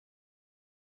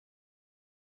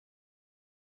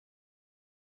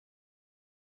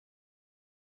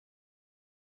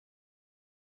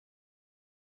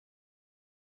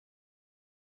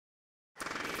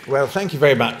Well, thank you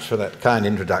very much for that kind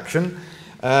introduction.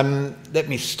 Let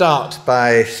me start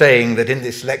by saying that in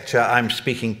this lecture I'm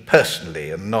speaking personally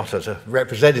and not as a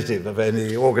representative of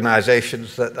any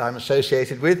organisations that I'm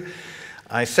associated with.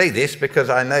 I say this because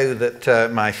I know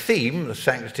that my theme, the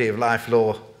sanctity of life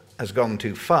law has gone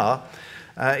too far,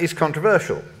 is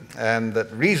controversial, and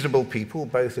that reasonable people,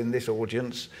 both in this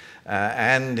audience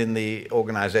and in the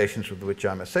organisations with which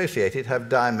I'm associated, have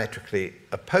diametrically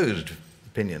opposed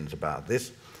opinions about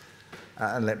this.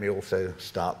 And let me also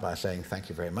start by saying thank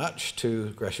you very much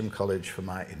to Gresham College for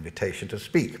my invitation to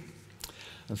speak.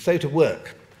 And so to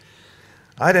work.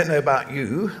 I don't know about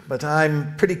you, but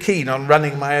I'm pretty keen on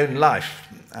running my own life,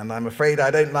 and I'm afraid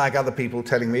I don't like other people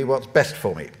telling me what's best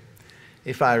for me.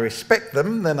 If I respect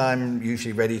them, then I'm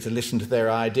usually ready to listen to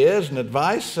their ideas and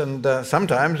advice, and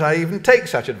sometimes I even take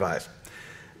such advice.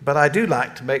 But I do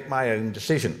like to make my own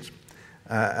decisions,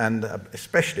 and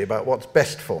especially about what's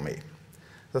best for me.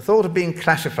 The thought of being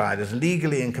classified as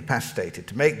legally incapacitated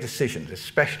to make decisions,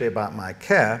 especially about my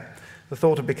care, the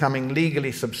thought of becoming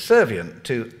legally subservient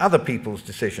to other people's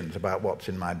decisions about what's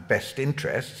in my best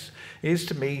interests, is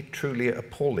to me truly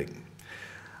appalling.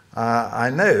 I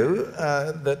know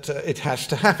that it has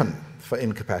to happen for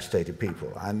incapacitated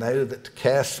people. I know that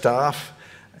care staff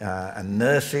and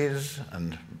nurses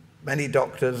and many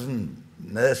doctors and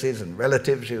nurses and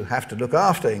relatives who have to look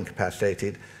after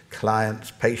incapacitated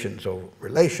clients, patients or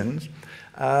relations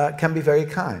can be very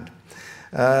kind.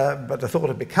 But the thought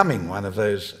of becoming one of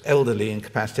those elderly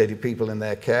incapacitated people in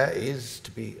their care is,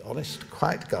 to be honest,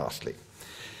 quite ghastly.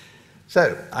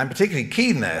 So I'm particularly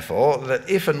keen, therefore, that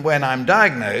if and when I'm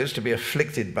diagnosed to be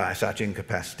afflicted by such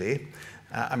incapacity,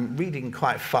 I'm reading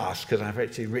quite fast because I've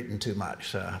actually written too much,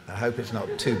 so I hope it's not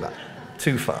too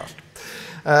fast.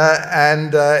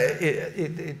 And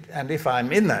if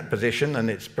I'm in that position, and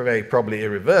it's very probably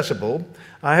irreversible,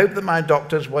 I hope that my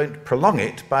doctors won't prolong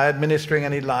it by administering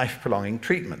any life-prolonging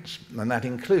treatments, and that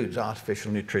includes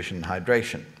artificial nutrition and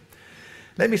hydration.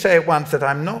 Let me say at once that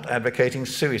I'm not advocating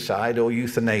suicide or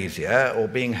euthanasia or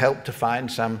being helped to find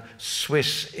some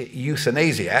Swiss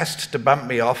euthanasiast to bump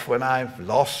me off when I've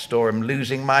lost or am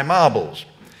losing my marbles.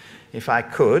 If I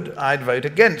could, I'd vote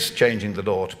against changing the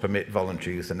law to permit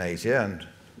voluntary euthanasia and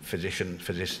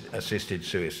physician-assisted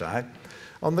suicide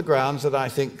on the grounds that I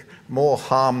think more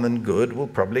harm than good will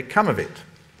probably come of it.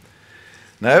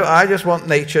 No, I just want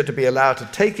nature to be allowed to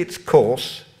take its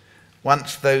course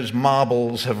once those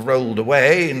marbles have rolled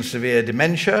away in severe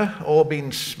dementia or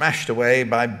been smashed away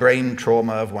by brain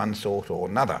trauma of one sort or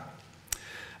another.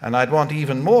 And I'd want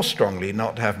even more strongly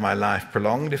not to have my life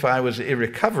prolonged if I was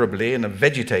irrecoverably in a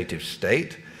vegetative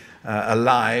state,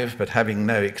 alive but having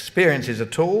no experiences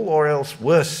at all, or else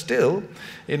worse still,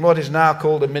 in what is now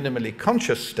called a minimally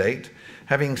conscious state,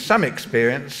 having some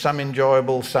experience, some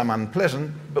enjoyable, some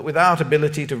unpleasant, but without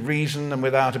ability to reason and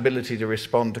without ability to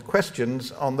respond to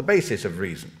questions on the basis of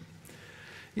reason.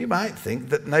 You might think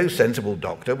that no sensible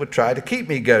doctor would try to keep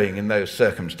me going in those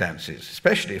circumstances,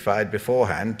 especially if I'd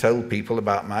beforehand told people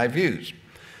about my views.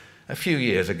 A few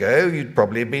years ago, you'd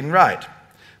probably have been right.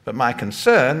 But my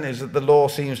concern is that the law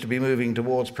seems to be moving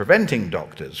towards preventing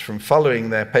doctors from following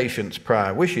their patients'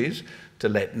 prior wishes to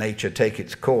let nature take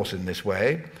its course in this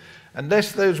way,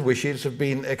 unless those wishes have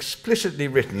been explicitly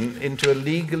written into a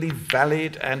legally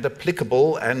valid and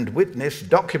applicable and witnessed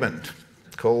document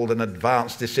called an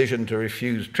advance decision to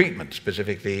refuse treatment,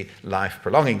 specifically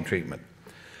life-prolonging treatment.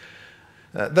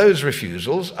 Those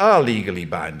refusals are legally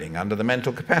binding under the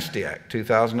Mental Capacity Act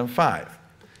 2005.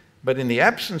 But in the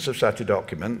absence of such a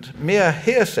document, mere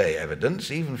hearsay evidence,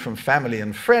 even from family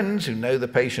and friends who know the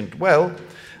patient well,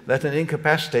 that an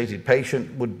incapacitated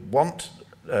patient would want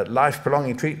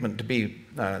life-prolonging treatment to be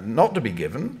not to be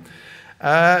given,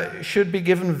 should be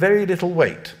given very little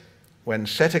weight when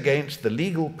set against the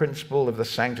legal principle of the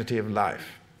sanctity of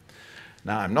life.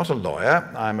 Now, I'm not a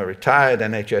lawyer. I'm a retired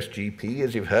NHS GP,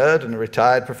 as you've heard, and a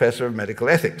retired professor of medical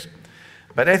ethics.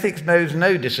 But ethics knows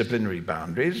no disciplinary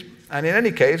boundaries, and in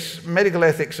any case, medical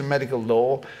ethics and medical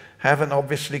law have an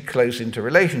obviously close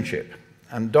interrelationship,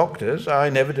 and doctors are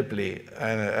inevitably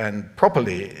and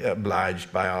properly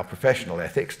obliged by our professional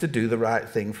ethics to do the right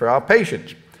thing for our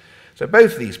patients. So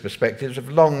both these perspectives have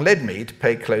long led me to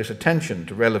pay close attention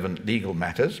to relevant legal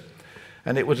matters,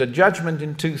 and it was a judgment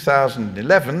in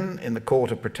 2011 in the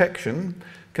Court of Protection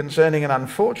concerning an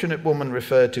unfortunate woman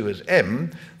referred to as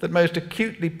M that most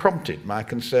acutely prompted my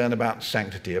concern about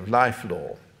sanctity of life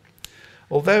law.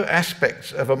 Although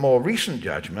aspects of a more recent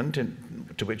judgment,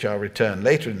 to which I'll return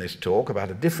later in this talk,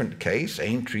 about a different case,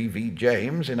 Aintree v.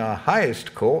 James, in our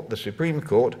highest court, the Supreme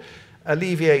Court,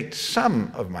 alleviate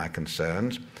some of my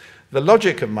concerns, The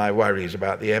logic of my worries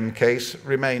about the M case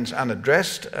remains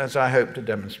unaddressed, as I hope to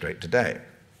demonstrate today.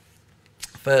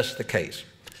 First, the case.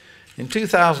 In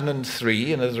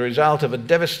 2003, and as a result of a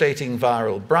devastating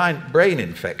viral brain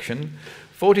infection,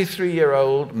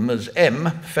 43-year-old Ms. M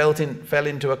fell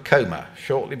into a coma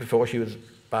shortly before she was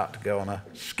about to go on a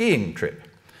skiing trip.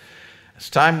 As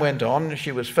time went on,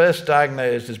 she was first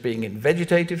diagnosed as being in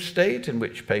vegetative state, in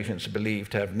which patients are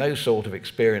believed to have no sort of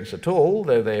experience at all,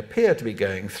 though they appear to be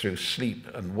going through sleep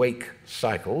and wake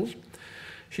cycles.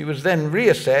 She was then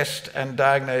reassessed and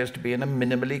diagnosed to be in a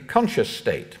minimally conscious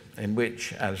state, in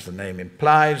which, as the name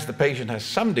implies, the patient has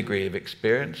some degree of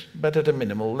experience, but at a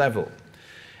minimal level.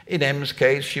 In M's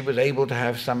case, she was able to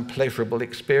have some pleasurable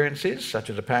experiences,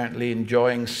 such as apparently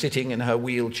enjoying sitting in her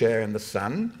wheelchair in the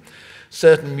sun.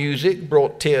 Certain music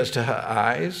brought tears to her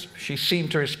eyes. She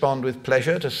seemed to respond with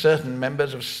pleasure to certain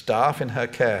members of staff in her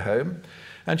care home,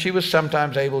 and she was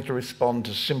sometimes able to respond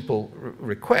to simple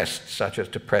requests, such as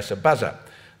to press a buzzer,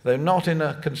 though not in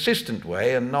a consistent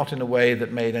way and not in a way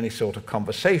that made any sort of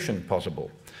conversation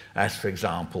possible, as, for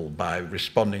example, by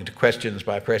responding to questions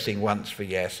by pressing once for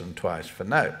yes and twice for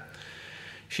no.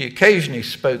 She occasionally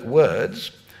spoke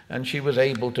words, and she was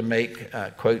able to make,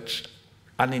 quotes,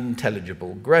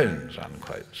 unintelligible groans,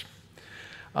 unquotes.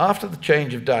 After the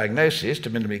change of diagnosis to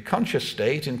minimally conscious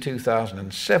state in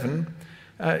 2007,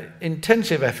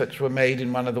 intensive efforts were made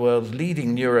in one of the world's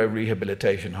leading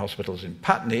neurorehabilitation hospitals in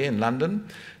Putney in London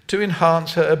to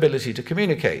enhance her ability to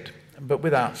communicate, but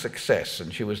without success,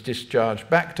 and she was discharged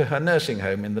back to her nursing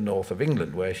home in the north of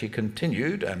England, where she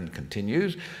continued and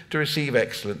continues to receive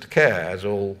excellent care, as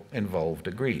all involved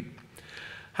agreed.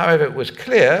 However, it was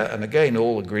clear, and again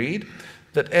all agreed,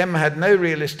 that M had no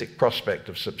realistic prospect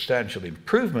of substantial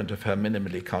improvement of her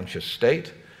minimally conscious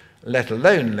state, let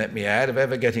alone, let me add, of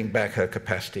ever getting back her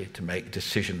capacity to make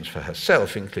decisions for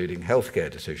herself, including healthcare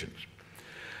decisions.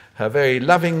 Her very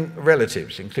loving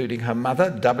relatives, including her mother,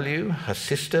 W, her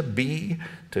sister, B,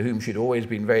 to whom she'd always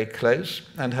been very close,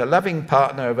 and her loving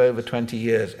partner of over 20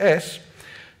 years, S,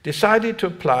 decided to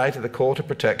apply to the Court of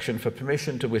Protection for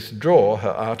permission to withdraw her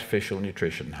artificial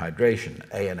nutrition hydration,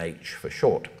 ANH for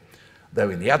short, though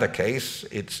in the other case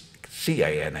it's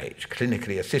CANH,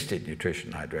 clinically assisted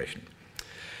nutrition hydration.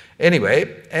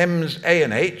 Anyway, M's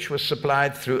ANH was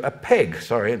supplied through a PEG,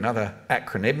 another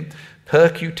acronym,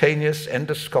 percutaneous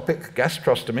endoscopic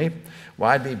gastrostomy,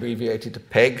 widely abbreviated to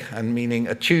PEG and meaning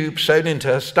a tube sewn into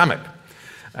her stomach,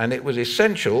 and it was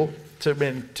essential to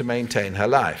maintain her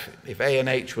life. If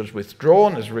ANH was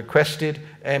withdrawn as requested,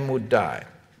 M would die.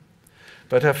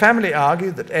 But her family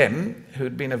argued that M, who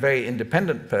had been a very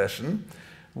independent person,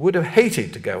 would have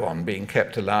hated to go on being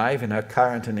kept alive in her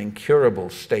current and incurable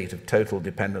state of total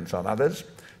dependence on others,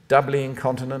 doubly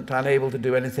incontinent, unable to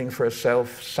do anything for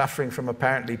herself, suffering from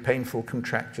apparently painful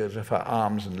contractures of her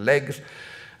arms and legs,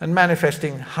 and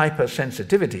manifesting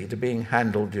hypersensitivity to being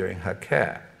handled during her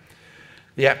care.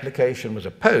 The application was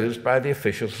opposed by the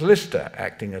official solicitor,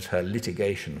 acting as her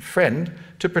litigation friend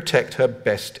to protect her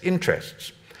best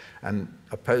interests, and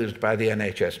opposed by the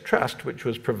NHS Trust, which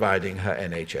was providing her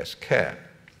NHS care.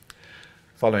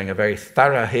 Following a very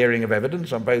thorough hearing of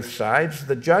evidence on both sides,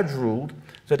 the judge ruled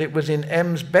that it was in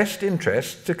M's best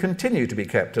interest to continue to be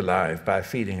kept alive by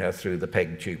feeding her through the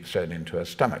PEG tube sewn into her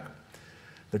stomach.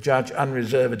 The judge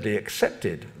unreservedly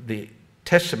accepted the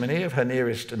testimony of her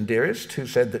nearest and dearest, who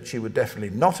said that she would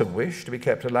definitely not have wished to be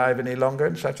kept alive any longer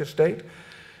in such a state,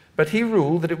 but he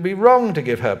ruled that it would be wrong to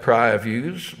give her prior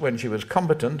views, when she was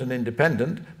competent and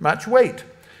independent, much weight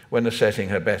when assessing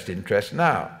her best interest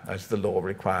now, as the law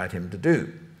required him to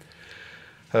do.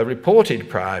 Her reported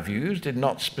prior views did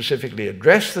not specifically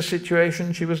address the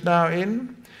situation she was now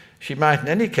in. She might in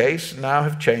any case now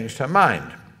have changed her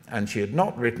mind, and she had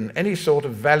not written any sort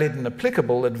of valid and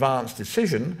applicable advance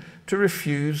decision to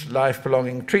refuse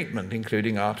life-prolonging treatment,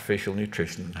 including artificial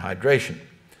nutrition and hydration.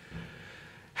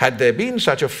 Had there been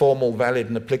such a formal, valid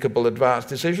and applicable advance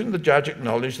decision, the judge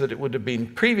acknowledged that it would have been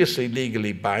previously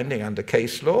legally binding under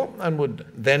case law and would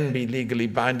then be legally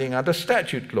binding under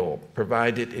statute law,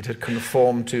 provided it had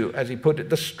conformed to, as he put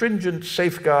it, the stringent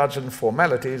safeguards and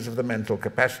formalities of the Mental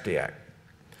Capacity Act.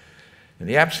 In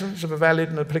the absence of a valid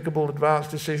and applicable advance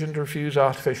decision to refuse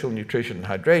artificial nutrition and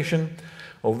hydration,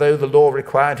 although the law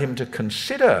required him to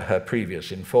consider her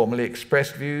previous informally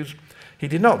expressed views, he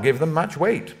did not give them much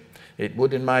weight. It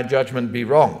would, in my judgment, be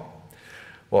wrong.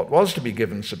 What was to be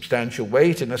given substantial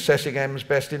weight in assessing M's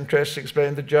best interests,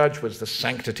 explained the judge, was the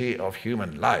sanctity of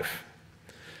human life.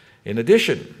 In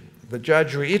addition, the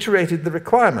judge reiterated the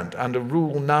requirement under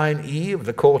Rule 9E of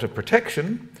the Court of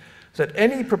Protection that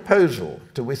any proposal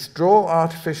to withdraw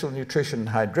artificial nutrition and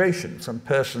hydration from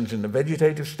persons in a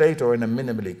vegetative state or in a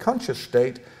minimally conscious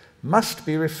state must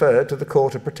be referred to the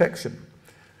Court of Protection.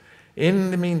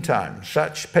 In the meantime,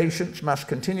 such patients must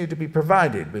continue to be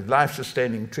provided with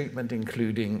life-sustaining treatment,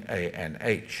 including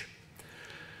ANH.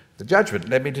 The judgment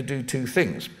led me to do two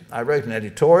things. I wrote an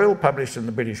editorial published in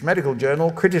the British Medical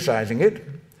Journal criticising it,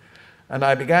 and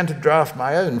I began to draft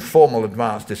my own formal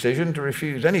advance decision to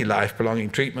refuse any life-prolonging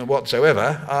treatment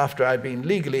whatsoever after I'd been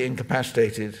legally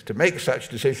incapacitated to make such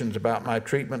decisions about my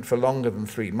treatment for longer than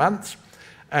 3 months,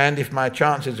 and if my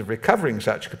chances of recovering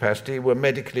such capacity were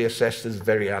medically assessed as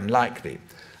very unlikely.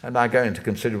 And I go into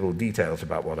considerable details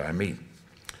about what I mean.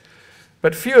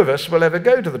 But few of us will ever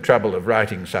go to the trouble of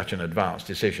writing such an advance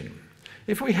decision.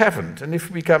 If we haven't, and if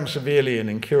we become severely and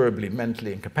incurably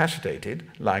mentally incapacitated,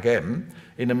 like M,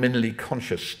 in a minimally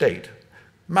conscious state,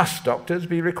 must doctors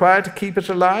be required to keep us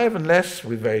alive unless,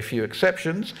 with very few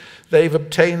exceptions, they've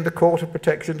obtained the Court of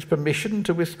Protection's permission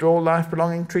to withdraw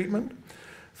life-prolonging treatment?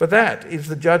 For that is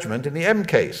the judgment in the M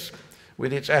case,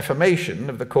 with its affirmation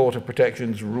of the Court of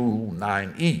Protection's Rule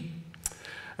 9E.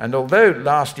 And although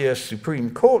last year's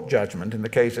Supreme Court judgment in the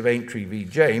case of Aintree v.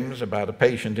 James about a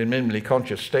patient in minimally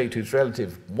conscious state whose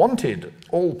relative wanted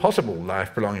all possible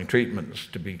life-prolonging treatments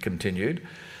to be continued,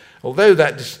 although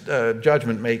that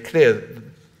judgment made clear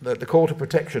that the Court of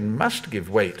Protection must give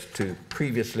weight to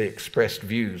previously expressed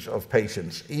views of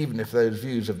patients, even if those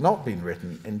views have not been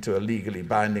written into a legally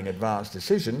binding advance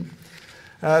decision,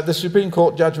 the Supreme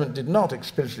Court judgment did not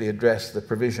explicitly address the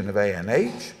provision of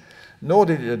ANH, nor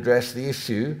did it address the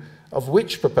issue of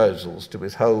which proposals to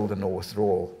withhold and or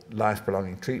withdraw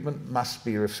life-prolonging treatment must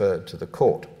be referred to the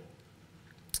court.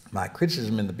 My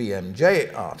criticism in the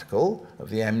BMJ article of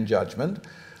the M judgment,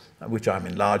 which I'm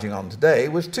enlarging on today,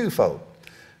 was twofold.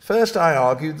 First, I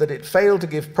argued that it failed to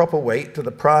give proper weight to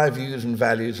the prior views and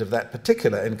values of that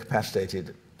particular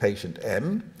incapacitated patient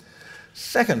M.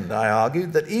 Second, I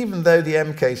argued that even though the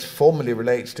M case formally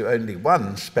relates to only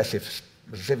one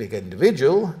specific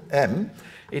individual, M,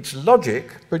 its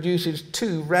logic produces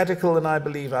two radical and I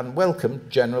believe unwelcome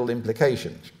general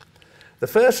implications. The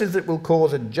first is that it will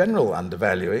cause a general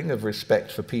undervaluing of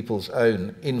respect for people's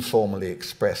own informally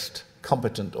expressed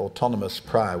competent autonomous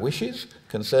prior wishes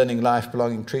concerning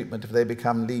life-prolonging treatment if they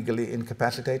become legally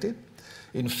incapacitated,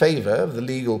 in favour of the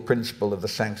legal principle of the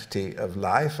sanctity of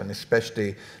life and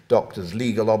especially doctors'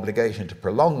 legal obligation to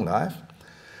prolong life.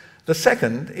 The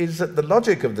second is that the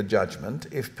logic of the judgment,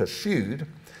 if pursued,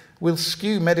 will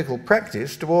skew medical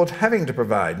practice toward having to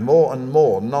provide more and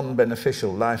more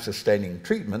non-beneficial life-sustaining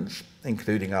treatments,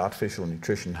 including artificial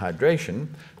nutrition hydration,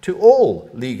 to all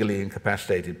legally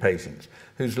incapacitated patients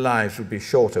whose lives would be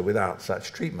shorter without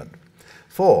such treatment.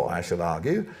 For, I shall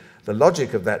argue, the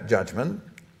logic of that judgment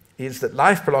is that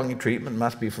life-prolonging treatment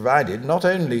must be provided not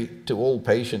only to all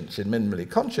patients in minimally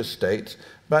conscious states,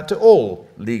 but to all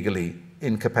legally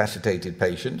incapacitated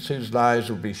patients whose lives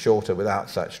will be shorter without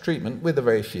such treatment, with a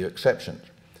very few exceptions.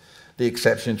 The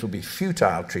exceptions will be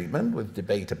futile treatment, with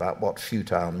debate about what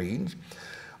futile means,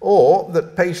 or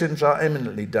that patients are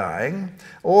imminently dying,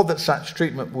 or that such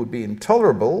treatment would be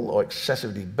intolerable or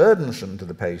excessively burdensome to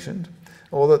the patient,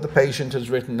 or that the patient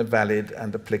has written a valid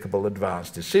and applicable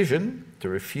advance decision to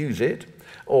refuse it,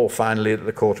 or finally that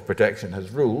the Court of Protection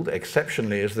has ruled,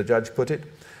 exceptionally as the judge put it,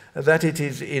 that it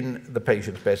is in the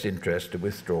patient's best interest to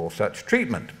withdraw such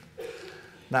treatment.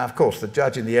 Now, of course, the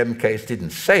judge in the M case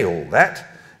didn't say all that.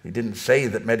 He didn't say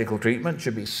that medical treatment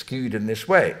should be skewed in this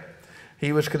way.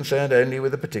 He was concerned only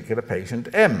with a particular patient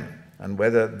M, and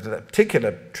whether the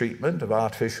particular treatment of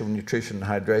artificial nutrition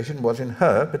and hydration was in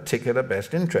her particular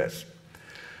best interest.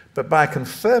 But by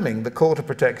confirming the Court of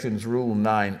Protection's Rule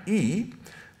 9E,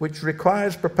 which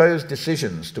requires proposed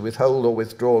decisions to withhold or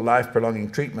withdraw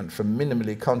life-prolonging treatment from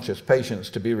minimally conscious patients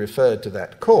to be referred to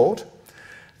that court,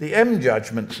 the M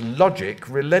judgment's logic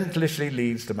relentlessly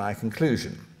leads to my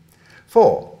conclusion.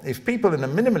 For, if people in a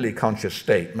minimally conscious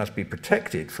state must be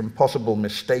protected from possible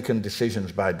mistaken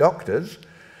decisions by doctors,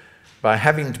 by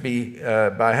having to be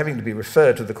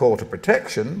referred to the Court of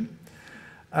Protection,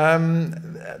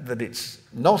 that it's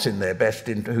not in their best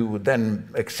interest, who would then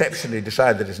exceptionally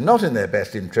decide that it's not in their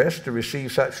best interest to receive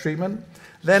such treatment,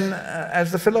 then,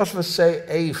 as the philosophers say,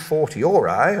 a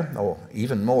fortiori, or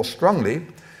even more strongly,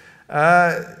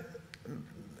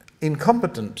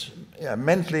 incompetent,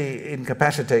 mentally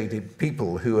incapacitated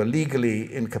people who are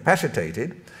legally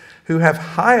incapacitated, who have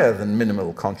higher than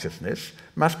minimal consciousness,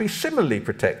 must be similarly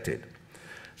protected.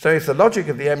 So if the logic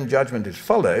of the M judgment is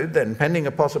followed, then pending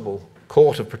a possible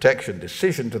Court of Protection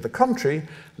decision to the contrary,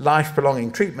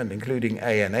 life-prolonging treatment, including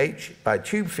ANH, by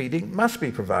tube feeding, must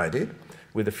be provided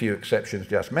with a few exceptions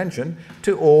just mentioned,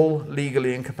 to all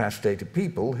legally incapacitated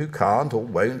people who can't or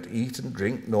won't eat and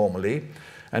drink normally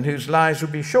and whose lives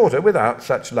would be shorter without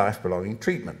such life-prolonging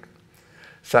treatment.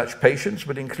 Such patients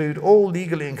would include all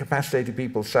legally incapacitated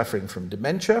people suffering from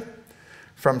dementia,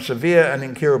 from severe and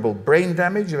incurable brain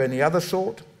damage of any other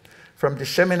sort, from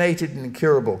disseminated and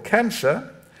incurable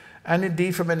cancer, and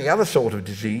indeed from any other sort of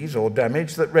disease or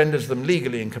damage that renders them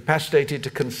legally incapacitated to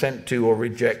consent to or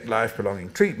reject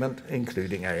life-prolonging treatment,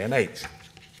 including ANH.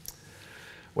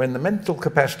 When the Mental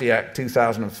Capacity Act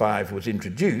 2005 was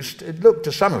introduced, it looked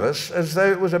to some of us as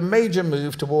though it was a major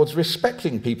move towards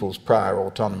respecting people's prior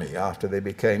autonomy after they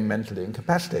became mentally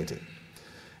incapacitated.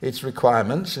 Its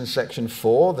requirements in Section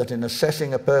 4 that in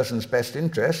assessing a person's best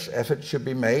interests, efforts should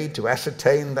be made to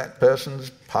ascertain that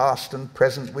person's past and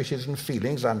present wishes and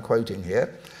feelings, I'm quoting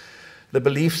here, the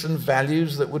beliefs and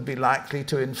values that would be likely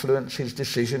to influence his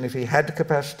decision if he had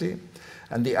capacity,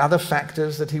 and the other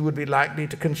factors that he would be likely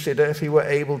to consider if he were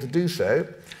able to do so,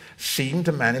 seem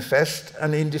to manifest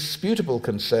an indisputable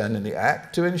concern in the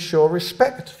Act to ensure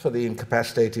respect for the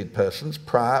incapacitated person's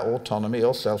prior autonomy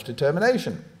or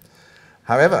self-determination.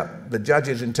 However, the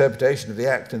judge's interpretation of the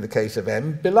Act in the case of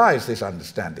M belies this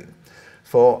understanding,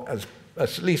 for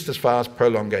at least as far as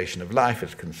prolongation of life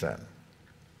is concerned.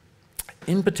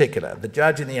 In particular, the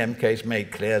judge in the M case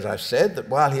made clear, as I've said, that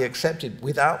while he accepted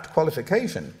without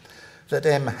qualification that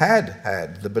M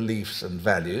had the beliefs and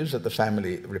values that the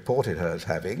family reported her as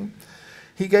having,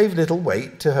 he gave little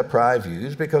weight to her prior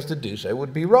views because to do so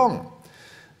would be wrong.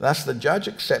 Thus, the judge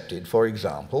accepted, for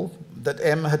example, that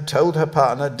M had told her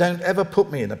partner, "Don't ever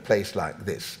put me in a place like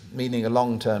this," meaning a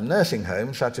long-term nursing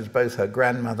home such as both her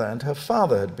grandmother and her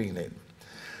father had been in.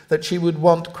 That she would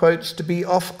want, quotes, to be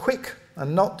off quick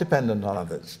and not dependent on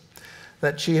others.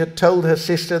 That she had told her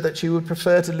sister that she would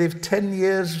prefer to live 10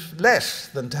 years less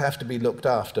than to have to be looked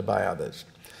after by others.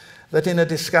 That in a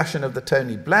discussion of the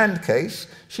Tony Bland case,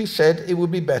 she said it would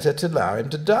be better to allow him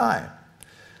to die.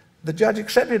 The judge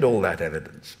accepted all that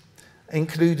evidence,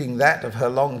 including that of her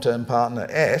long-term partner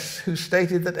S, who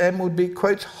stated that M would be,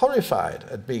 quote, horrified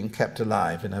at being kept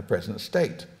alive in her present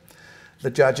state. The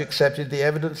judge accepted the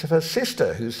evidence of her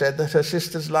sister, who said that her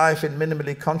sister's life in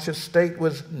minimally conscious state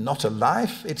was not a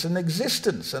life, it's an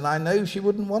existence, and I know she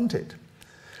wouldn't want it.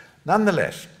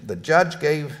 Nonetheless, the judge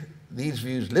gave these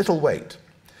views little weight.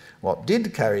 What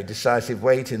did carry decisive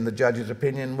weight in the judge's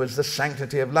opinion was the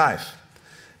sanctity of life.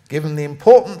 Given the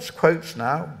importance, quotes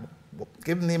now,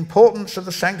 given the importance of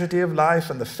the sanctity of life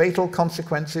and the fatal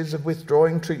consequences of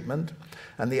withdrawing treatment,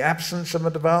 and the absence of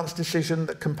an advance decision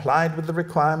that complied with the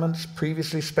requirements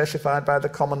previously specified by the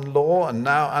common law and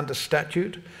now under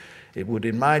statute, it would,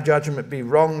 in my judgment, be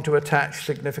wrong to attach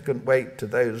significant weight to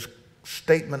those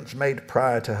statements made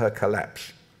prior to her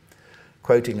collapse.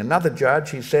 Quoting another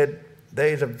judge, he said, "There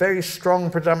is a very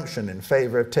strong presumption in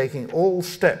favour of taking all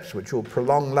steps which will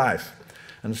prolong life,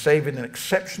 and save in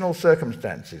exceptional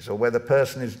circumstances or where the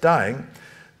person is dying,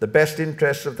 the best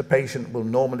interests of the patient will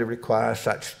normally require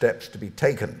such steps to be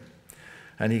taken."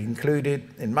 And he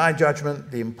concluded, "In my judgment,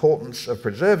 the importance of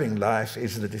preserving life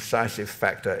is the decisive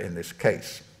factor in this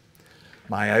case."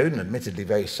 My own, admittedly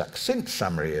very succinct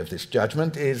summary of this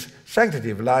judgment is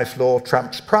sanctity of life law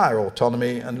trumps prior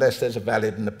autonomy unless there's a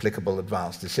valid and applicable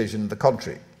advance decision to the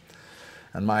contrary.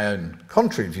 And my own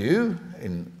contrary view,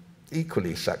 in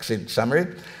equally succinct summary,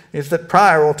 is that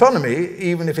prior autonomy,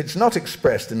 even if it's not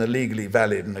expressed in a legally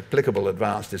valid and applicable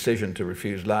advance decision to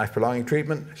refuse life-prolonging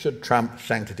treatment, should trump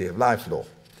sanctity of life law.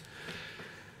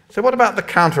 So what about the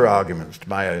counter-arguments to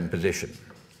my own position?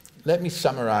 Let me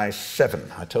summarize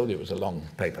 7. I told you it was a long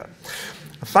paper.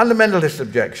 A fundamentalist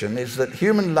objection is that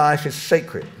human life is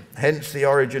sacred, hence the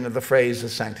origin of the phrase the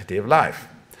sanctity of life,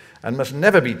 and must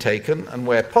never be taken, and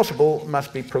where possible,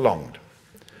 must be prolonged.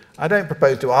 I don't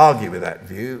propose to argue with that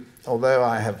view, although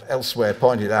I have elsewhere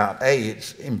pointed out A,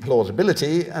 its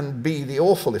implausibility, and B, the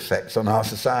awful effects on our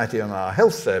society and our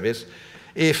health service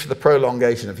if the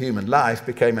prolongation of human life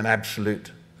became an absolute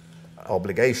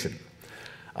obligation.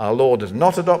 Our law does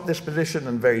not adopt this position,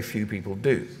 and very few people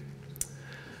do.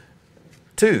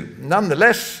 2,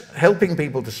 nonetheless, helping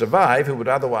people to survive who would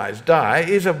otherwise die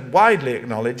is a widely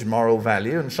acknowledged moral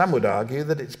value, and some would argue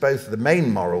that it's both the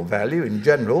main moral value in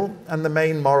general and the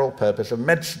main moral purpose of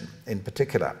medicine in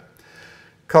particular.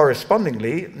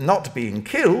 Correspondingly, not being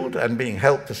killed and being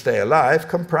helped to stay alive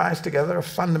comprise together a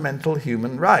fundamental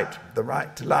human right, the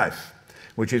right to life,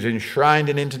 which is enshrined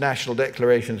in international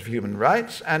declarations of human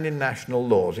rights and in national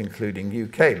laws, including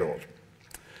UK laws.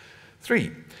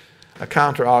 3, A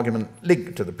counter-argument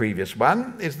linked to the previous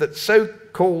one is that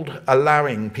so-called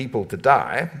allowing people to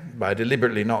die by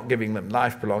deliberately not giving them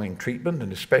life-prolonging treatment,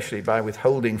 and especially by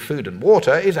withholding food and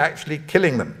water, is actually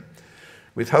killing them.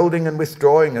 Withholding and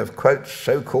withdrawing of, quote,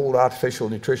 so-called artificial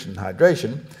nutrition and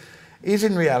hydration is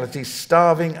in reality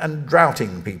starving and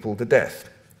droughting people to death.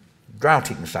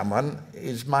 Droughting someone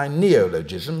is my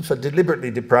neologism for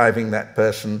deliberately depriving that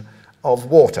person of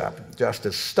water, just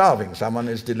as starving someone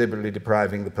is deliberately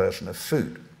depriving the person of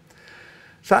food.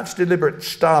 Such deliberate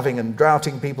starving and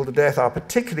droughting people to death are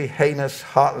particularly heinous,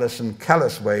 heartless, and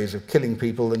callous ways of killing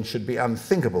people and should be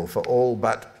unthinkable for all,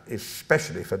 but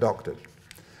especially for doctors.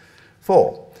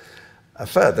 4. A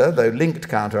further, though linked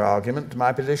counter-argument to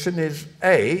my position is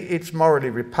A, it's morally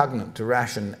repugnant to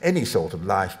ration any sort of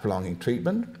life-prolonging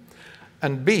treatment,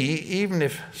 and B, even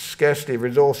if scarcity of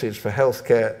resources for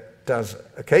healthcare does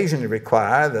occasionally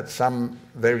require that some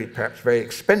perhaps very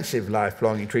expensive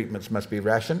life-prolonging treatments must be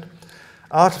rationed,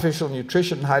 artificial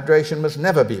nutrition and hydration must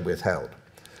never be withheld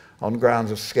on grounds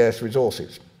of scarce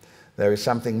resources. There is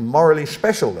something morally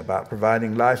special about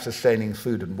providing life-sustaining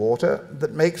food and water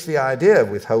that makes the idea of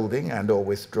withholding and or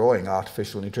withdrawing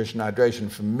artificial nutrition and hydration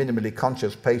from minimally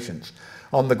conscious patients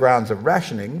on the grounds of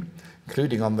rationing,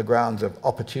 including on the grounds of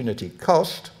opportunity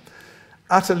cost,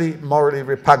 utterly morally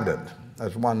repugnant,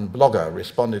 as one blogger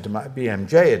responded to my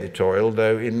BMJ editorial,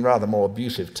 though in rather more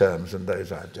abusive terms than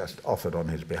those I've just offered on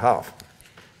his behalf.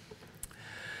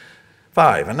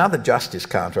 5. Another justice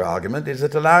counter-argument is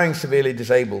that allowing severely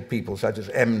disabled people such as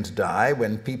M to die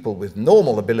when people with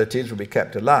normal abilities will be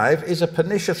kept alive is a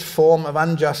pernicious form of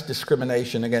unjust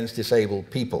discrimination against disabled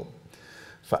people.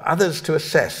 For others to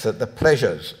assess that the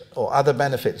pleasures or other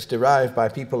benefits derived by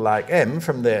people like M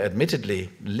from their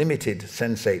admittedly limited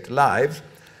sensate lives,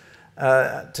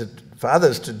 for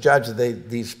others to judge that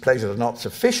these pleasures are not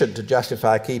sufficient to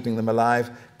justify keeping them alive,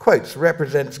 quotes,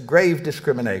 represents grave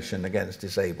discrimination against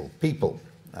disabled people.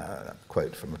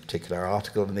 Quote from a particular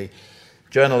article in the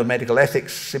Journal of Medical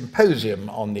Ethics Symposium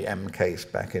on the M case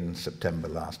back in September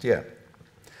last year.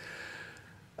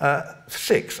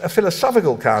 6. A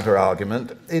philosophical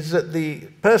counter-argument is that the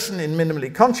person in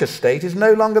minimally conscious state is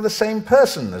no longer the same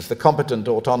person as the competent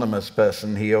autonomous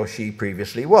person he or she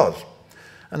previously was.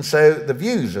 And so the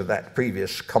views of that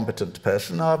previous competent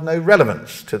person are of no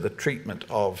relevance to the treatment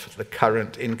of the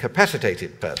current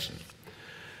incapacitated person.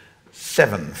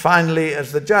 7. Finally,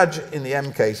 as the judge in the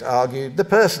M case argued, the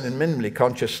person in minimally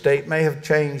conscious state may have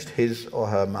changed his or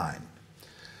her mind.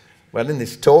 Well, in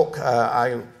this talk,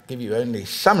 I'll give you only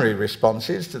summary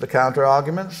responses to the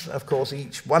counter-arguments. Of course,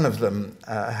 each one of them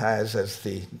has, as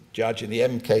the judge in the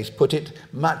M case put it,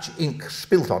 much ink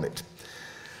spilt on it.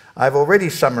 I've already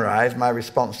summarized my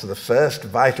response to the first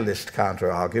vitalist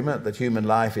counter-argument that human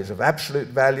life is of absolute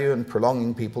value and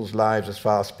prolonging people's lives as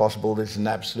far as possible is an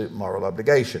absolute moral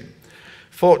obligation.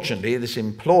 Fortunately, this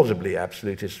implausibly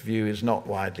absolutist view is not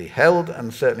widely held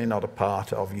and certainly not a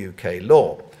part of UK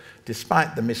law,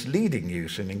 despite the misleading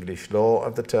use in English law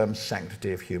of the term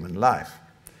sanctity of human life.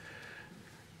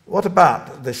 What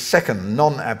about the second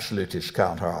non-absolutist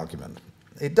counter-argument?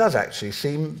 It does actually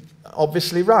seem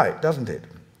obviously right, doesn't it?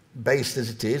 Based as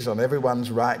it is on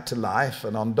everyone's right to life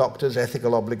and on doctors'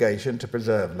 ethical obligation to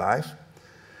preserve life.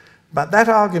 But that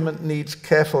argument needs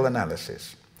careful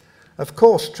analysis. Of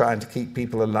course, trying to keep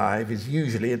people alive is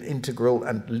usually an integral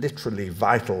and literally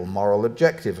vital moral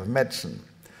objective of medicine.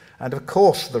 And of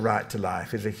course, the right to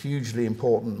life is a hugely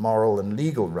important moral and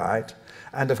legal right.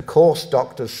 And of course,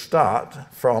 doctors start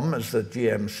from, as the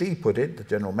GMC put it, the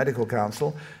General Medical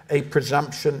Council, a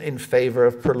presumption in favour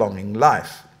of prolonging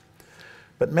life.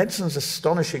 But medicine's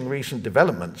astonishing recent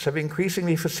developments have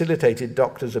increasingly facilitated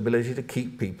doctors' ability to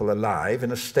keep people alive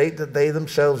in a state that they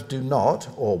themselves do not,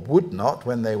 or would not,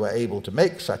 when they were able to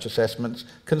make such assessments,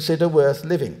 consider worth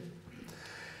living.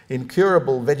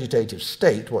 Incurable vegetative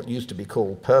state, what used to be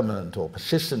called permanent or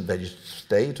persistent vegetative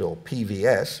state, or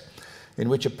PVS, in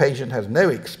which a patient has no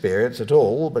experience at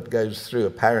all but goes through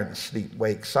apparent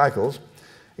sleep-wake cycles,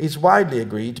 is widely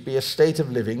agreed to be a state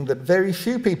of living that very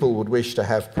few people would wish to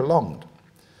have prolonged.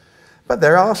 But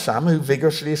there are some who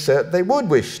vigorously assert they would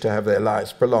wish to have their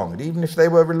lives prolonged, even if they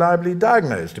were reliably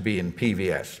diagnosed to be in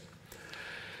PVS.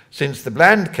 Since the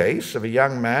Bland case of a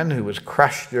young man who was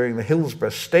crushed during the Hillsborough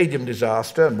Stadium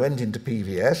disaster and went into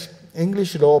PVS,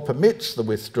 English law permits the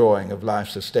withdrawing of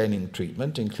life-sustaining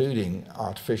treatment, including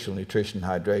artificial nutrition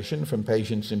and hydration, from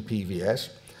patients in PVS,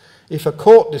 if a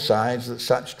court decides that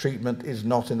such treatment is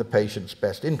not in the patient's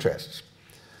best interests.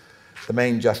 The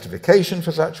main justification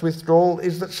for such withdrawal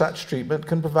is that such treatment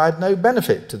can provide no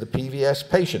benefit to the PVS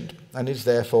patient and is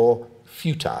therefore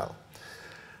futile.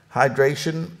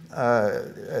 Hydration,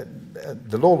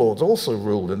 the law lords also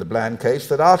ruled in the Bland case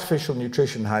that artificial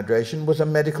nutrition hydration was a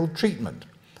medical treatment,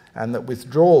 and that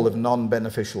withdrawal of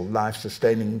non-beneficial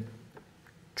life-sustaining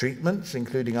treatments,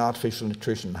 including artificial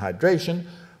nutrition hydration,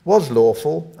 was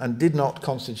lawful and did not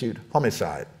constitute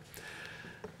homicide.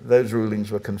 Those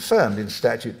rulings were confirmed in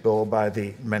statute law by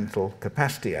the Mental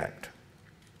Capacity Act.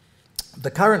 The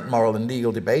current moral and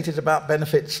legal debate is about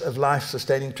benefits of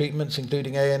life-sustaining treatments,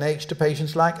 including ANH, to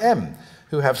patients like M,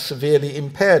 who have severely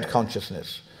impaired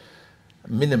consciousness,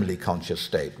 minimally conscious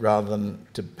state, rather than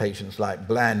to patients like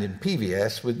Bland in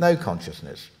PVS with no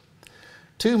consciousness.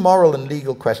 Two moral and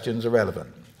legal questions are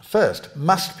relevant. First,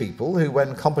 must people who,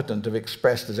 when competent, have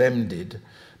expressed as M did,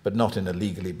 but not in a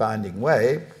legally binding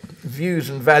way, views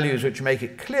and values which make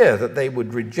it clear that they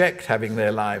would reject having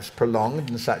their lives prolonged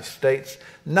in such states,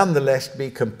 nonetheless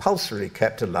be compulsorily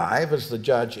kept alive, as the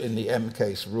judge in the M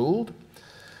case ruled?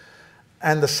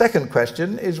 And the second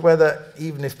question is whether,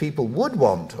 even if people would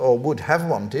want or would have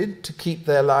wanted to keep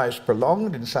their lives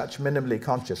prolonged in such minimally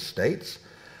conscious states,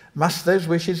 must those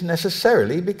wishes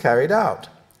necessarily be carried out?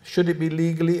 Should it be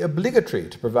legally obligatory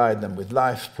to provide them with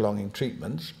life-prolonging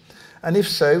treatments? And if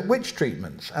so, which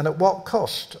treatments, and at what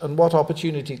cost, and what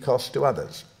opportunity cost to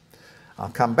others? I'll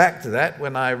come back to that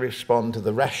when I respond to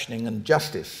the rationing and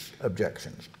justice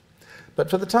objections.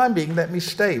 But for the time being, let me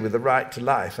stay with the right to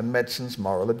life and medicine's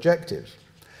moral objectives.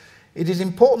 It is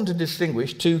important to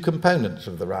distinguish two components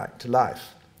of the right to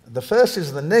life. The first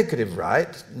is the negative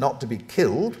right not to be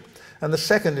killed, and the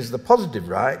second is the positive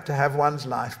right to have one's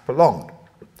life prolonged.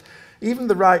 Even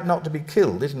the right not to be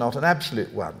killed is not an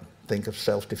absolute one. Think of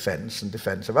self-defense and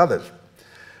defense of others.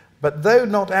 But though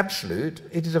not absolute,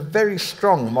 it is a very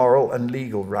strong moral and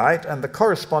legal right, and the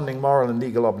corresponding moral and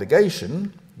legal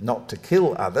obligation, not to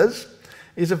kill others,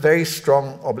 is a very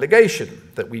strong obligation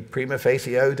that we prima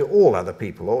facie owe to all other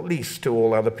people, or at least to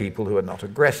all other people who are not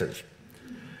aggressors.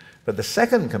 But the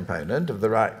second component of the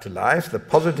right to life, the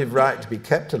positive right to be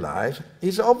kept alive,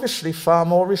 is obviously far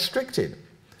more restricted.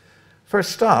 For a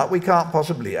start, we can't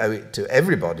possibly owe it to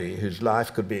everybody whose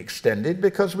life could be extended,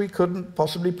 because we couldn't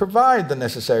possibly provide the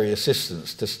necessary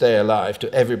assistance to stay alive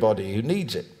to everybody who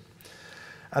needs it.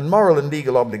 And moral and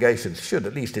legal obligations should,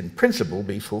 at least in principle,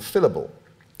 be fulfillable.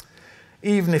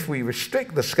 Even if we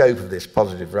restrict the scope of this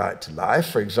positive right to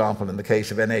life, for example in the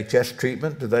case of NHS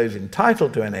treatment to those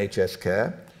entitled to NHS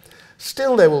care,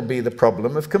 still there will be the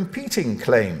problem of competing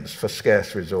claims for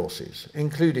scarce resources,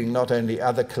 including not only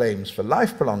other claims for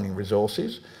life-prolonging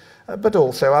resources, but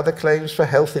also other claims for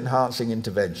health-enhancing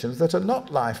interventions that are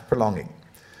not life-prolonging,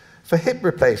 for hip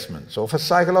replacements or for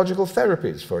psychological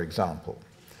therapies, for example.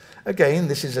 Again,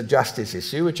 this is a justice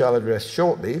issue which I'll address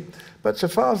shortly, but so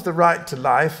far as the right to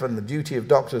life and the duty of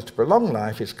doctors to prolong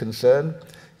life is concerned,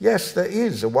 yes, there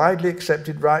is a widely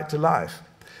accepted right to life.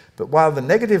 But while the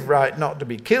negative right not to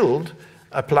be killed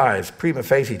applies prima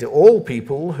facie to all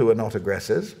people who are not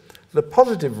aggressors, the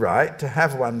positive right to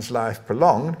have one's life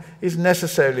prolonged is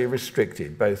necessarily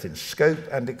restricted, both in scope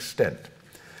and extent.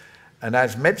 And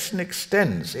as medicine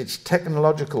extends its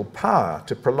technological power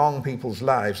to prolong people's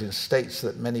lives in states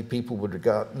that many people would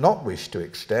not wish to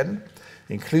extend,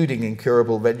 including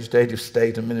incurable vegetative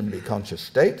state and minimally conscious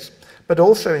states, but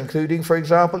also including, for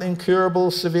example,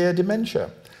 incurable severe dementia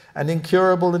and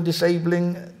incurable and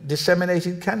disabling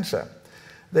disseminated cancer,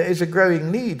 there is a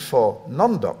growing need for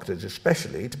non-doctors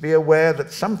especially to be aware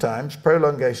that sometimes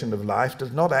prolongation of life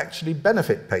does not actually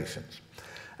benefit patients,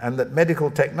 and that medical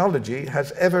technology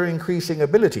has ever-increasing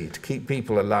ability to keep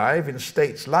people alive in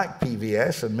states like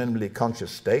PVS and minimally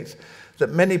conscious states that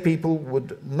many people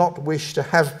would not wish to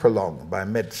have prolonged by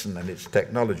medicine and its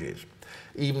technologies,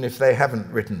 even if they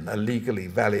haven't written a legally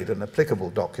valid and applicable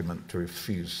document to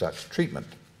refuse such treatment.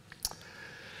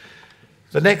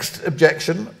 The next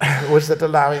objection was that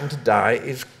allowing to die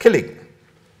is killing,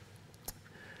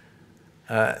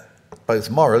 both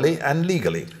morally and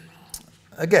legally.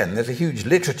 Again, there's a huge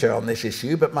literature on this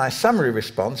issue, but my summary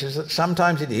response is that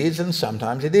sometimes it is and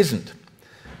sometimes it isn't.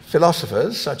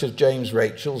 Philosophers such as James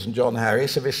Rachels and John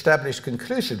Harris have established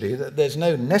conclusively that there's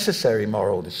no necessary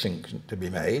moral distinction to be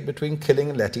made between killing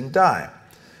and letting die.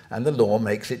 And the law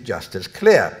makes it just as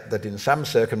clear that in some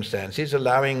circumstances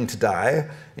allowing to die,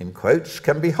 in quotes,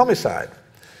 can be homicide.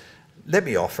 Let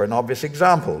me offer an obvious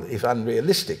example, if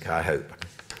unrealistic, I hope.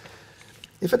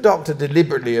 If a doctor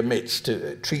deliberately omits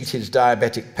to treat his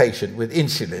diabetic patient with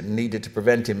insulin needed to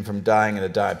prevent him from dying in a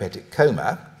diabetic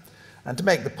coma, and to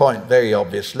make the point very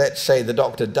obvious, let's say the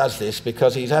doctor does this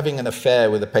because he's having an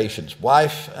affair with the patient's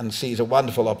wife and sees a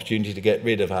wonderful opportunity to get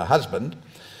rid of her husband,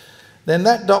 then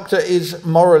that doctor is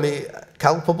morally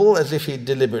culpable as if he'd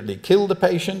deliberately killed a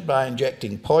patient by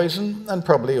injecting poison, and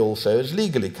probably also as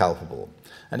legally culpable.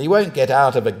 And he won't get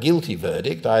out of a guilty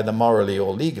verdict, either morally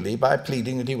or legally, by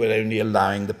pleading that he was only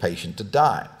allowing the patient to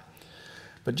die.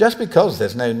 But just because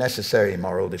there's no necessary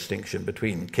moral distinction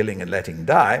between killing and letting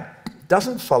die,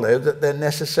 doesn't follow that there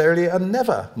necessarily are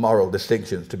never moral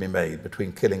distinctions to be made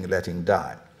between killing and letting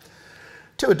die.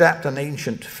 To adapt an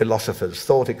ancient philosopher's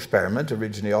thought experiment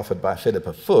originally offered by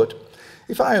Philippa Foot,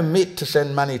 if I omit to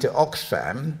send money to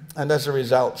Oxfam, and as a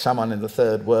result someone in the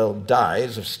third world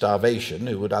dies of starvation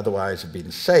who would otherwise have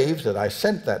been saved had I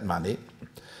sent that money,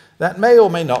 that may or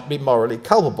may not be morally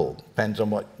culpable. Depends on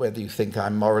whether you think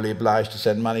I'm morally obliged to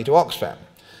send money to Oxfam.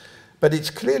 But it's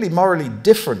clearly morally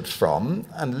different from,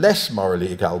 and less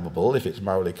morally culpable, if it's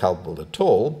morally culpable at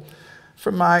all,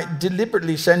 from my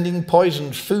deliberately sending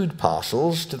poisoned food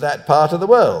parcels to that part of the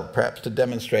world, perhaps to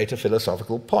demonstrate a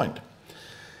philosophical point.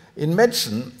 In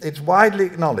medicine, it's widely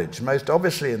acknowledged, most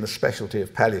obviously in the specialty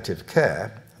of palliative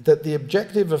care, that the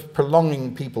objective of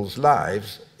prolonging people's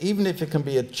lives, even if it can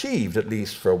be achieved at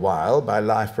least for a while by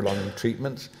life-prolonging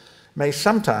treatments, may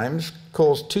sometimes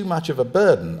cause too much of a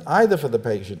burden, either for the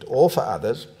patient or for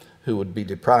others who would be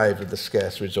deprived of the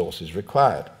scarce resources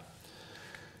required.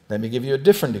 Let me give you a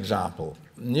different example.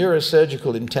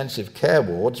 Neurosurgical intensive care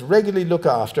wards regularly look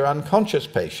after unconscious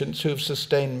patients who have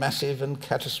sustained massive and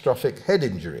catastrophic head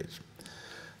injuries.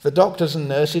 The doctors and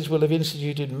nurses will have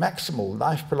instituted maximal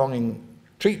life-prolonging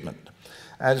treatment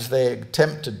as they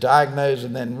attempt to diagnose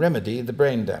and then remedy the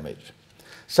brain damage.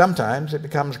 Sometimes it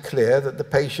becomes clear that the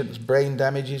patient's brain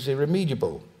damage is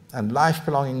irremediable, and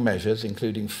life-prolonging measures,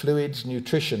 including fluids,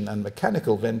 nutrition, and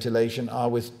mechanical ventilation, are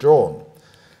withdrawn,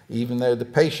 even though the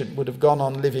patient would have gone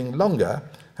on living longer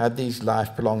had these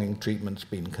life-prolonging treatments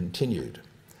been continued.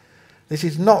 This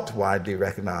is not widely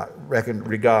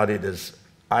regarded as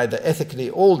either ethically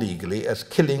or legally as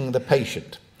killing the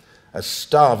patient, as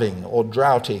starving or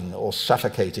droughting or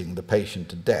suffocating the patient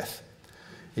to death.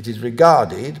 It is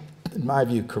regarded, in my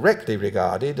view correctly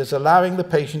regarded, as allowing the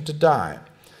patient to die,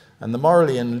 and the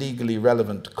morally and legally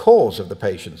relevant cause of the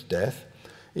patient's death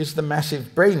is the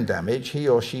massive brain damage he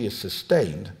or she has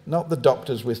sustained, not the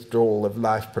doctor's withdrawal of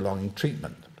life-prolonging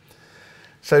treatment.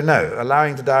 So no,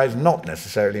 allowing to die is not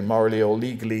necessarily morally or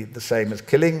legally the same as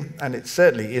killing, and it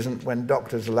certainly isn't when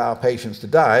doctors allow patients to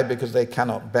die because they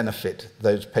cannot benefit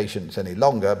those patients any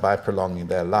longer by prolonging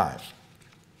their lives.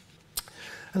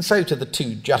 And so to the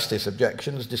two justice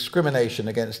objections, discrimination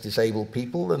against disabled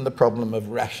people and the problem of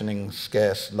rationing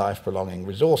scarce life-prolonging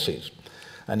resources,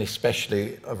 and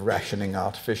especially of rationing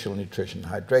artificial nutrition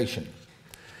hydration.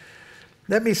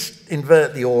 Let me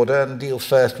invert the order and deal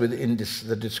first with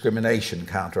the discrimination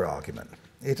counter-argument.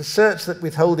 It asserts that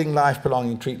withholding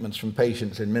life-prolonging treatments from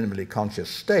patients in minimally conscious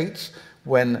states,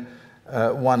 when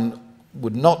one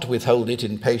would not withhold it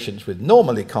in patients with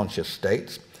normally conscious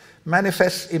states,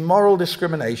 manifests immoral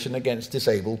discrimination against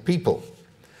disabled people.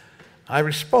 I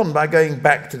respond by going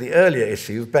back to the earlier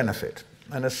issue of benefit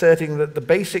and asserting that the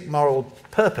basic moral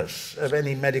purpose of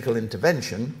any medical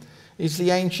intervention is the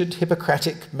ancient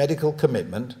Hippocratic medical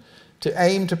commitment to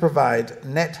aim to provide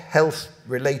net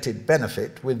health-related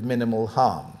benefit with minimal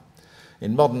harm.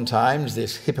 In modern times,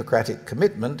 this Hippocratic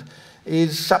commitment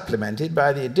is supplemented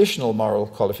by the additional moral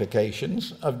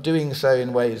qualifications of doing so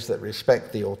in ways that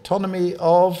respect the autonomy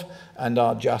of and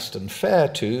are just and fair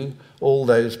to all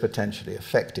those potentially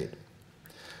affected.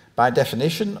 By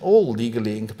definition, all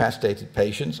legally incapacitated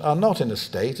patients are not in a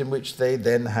state in which they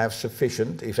then have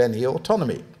sufficient, if any,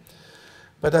 autonomy.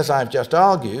 But as I've just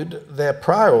argued, their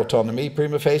prior autonomy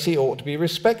prima facie ought to be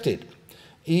respected,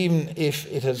 even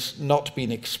if it has not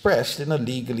been expressed in a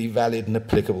legally valid and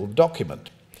applicable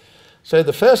document. So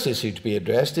the first issue to be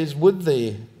addressed is, would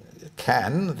the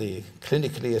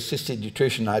clinically assisted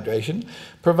nutrition hydration,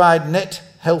 provide net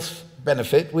health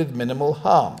benefit with minimal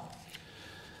harm?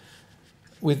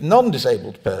 With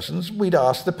non-disabled persons, we'd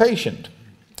ask the patient.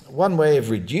 One way of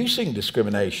reducing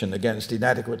discrimination against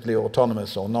inadequately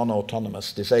autonomous or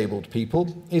non-autonomous disabled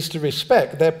people is to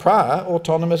respect their prior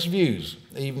autonomous views,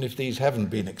 even if these haven't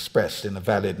been expressed in a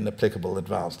valid and applicable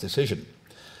advance decision.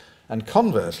 And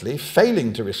conversely,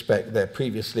 failing to respect their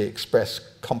previously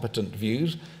expressed competent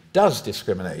views does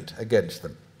discriminate against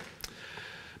them.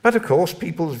 But of course,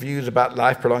 people's views about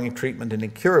life-prolonging treatment in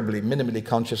incurably minimally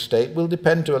conscious state will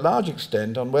depend to a large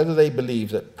extent on whether they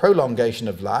believe that prolongation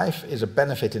of life is a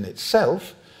benefit in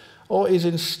itself or is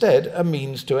instead a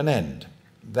means to an end,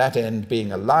 that end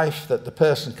being a life that the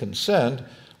person concerned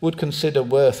would consider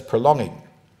worth prolonging.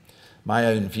 My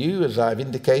own view, as I've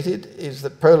indicated, is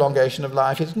that prolongation of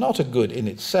life is not a good in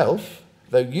itself,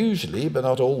 though usually, but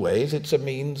not always, it's a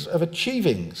means of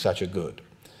achieving such a good.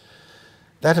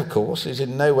 That, of course, is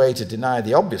in no way to deny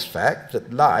the obvious fact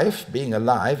that life, being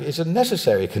alive, is a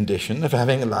necessary condition of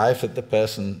having a life that the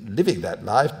person living that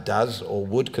life does or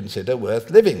would consider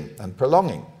worth living and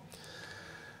prolonging.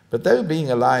 But though being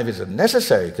alive is a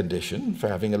necessary condition for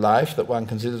having a life that one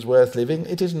considers worth living,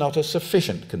 it is not a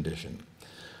sufficient condition.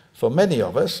 For many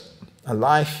of us, a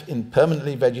life in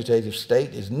permanently vegetative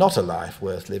state is not a life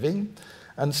worth living,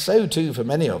 and so too for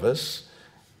many of us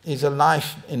is a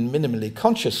life in minimally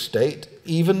conscious state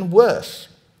even worse.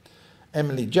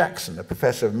 Emily Jackson, a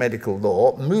professor of medical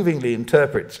law, movingly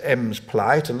interprets M's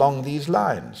plight along these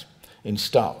lines, in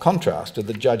stark contrast to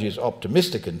the judge's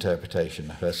optimistic interpretation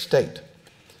of her state.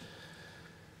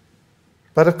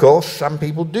 But of course, some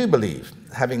people do believe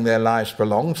having their lives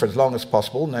prolonged for as long as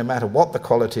possible, no matter what the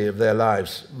quality of their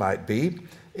lives might be,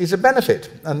 is a benefit,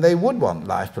 and they would want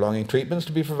life-prolonging treatments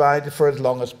to be provided for as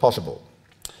long as possible.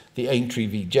 The Sanctity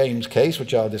v. James case,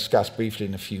 which I'll discuss briefly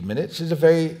in a few minutes, is a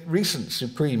very recent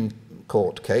Supreme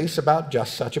Court case about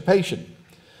just such a patient.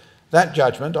 That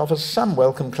judgment offers some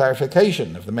welcome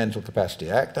clarification of the Mental Capacity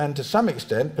Act and to some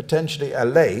extent potentially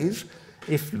allays,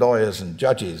 if lawyers and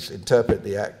judges interpret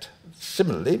the Act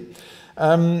similarly,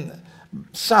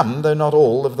 some, though not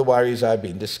all, of the worries I've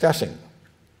been discussing.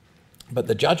 But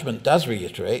the judgment does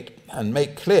reiterate and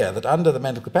make clear that under the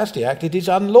Mental Capacity Act it is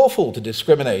unlawful to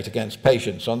discriminate against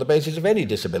patients on the basis of any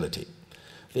disability.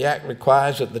 The Act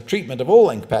requires that the treatment of all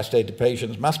incapacitated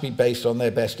patients must be based on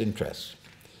their best interests.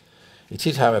 It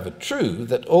is, however, true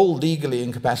that all legally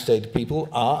incapacitated people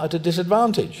are at a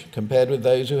disadvantage compared with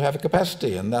those who have a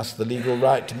capacity and thus the legal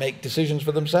right to make decisions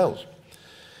for themselves.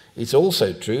 It's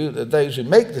also true that those who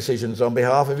make decisions on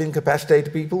behalf of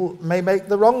incapacitated people may make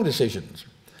the wrong decisions,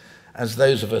 as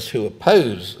those of us who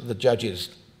oppose the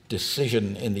judge's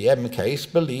decision in the M case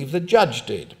believe the judge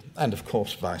did, and of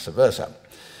course vice versa.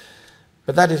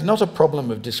 But that is not a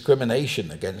problem of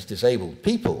discrimination against disabled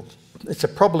people. It's a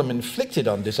problem inflicted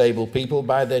on disabled people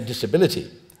by their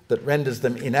disability that renders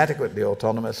them inadequately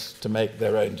autonomous to make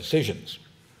their own decisions.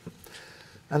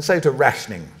 And so to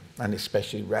rationing, and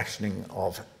especially rationing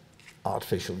of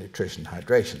artificial nutrition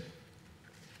hydration.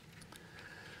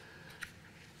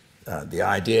 The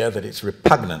idea that it's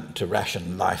repugnant to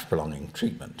ration life-prolonging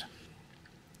treatment.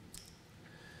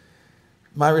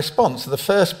 My response to the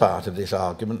first part of this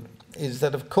argument is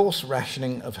that, of course,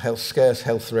 rationing of scarce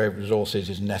health resources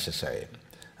is necessary,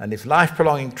 and if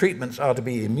life-prolonging treatments are to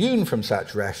be immune from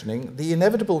such rationing, the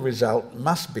inevitable result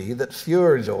must be that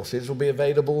fewer resources will be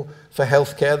available for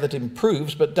healthcare that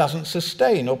improves but doesn't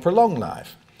sustain or prolong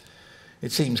life.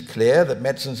 It seems clear that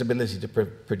medicine's ability to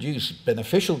produce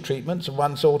beneficial treatments of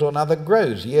one sort or another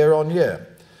grows year on year.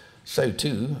 So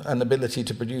too, an ability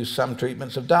to produce some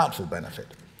treatments of doubtful benefit.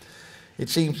 It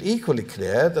seems equally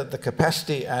clear that the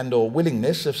capacity and or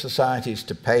willingness of societies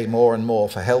to pay more and more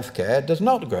for healthcare does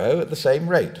not grow at the same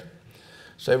rate.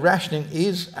 So rationing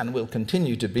is and will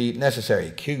continue to be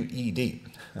necessary, QED.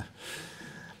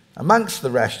 Amongst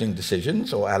the rationing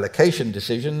decisions, or allocation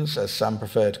decisions, as some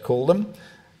prefer to call them,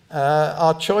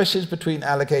 are choices between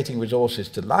allocating resources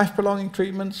to life-prolonging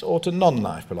treatments or to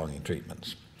non-life-prolonging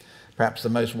treatments. Perhaps the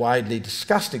most widely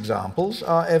discussed examples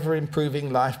are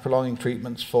ever-improving life-prolonging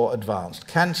treatments for advanced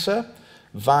cancer,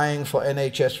 vying for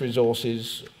NHS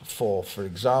resources for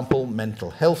example,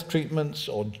 mental health treatments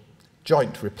or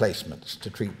joint replacements to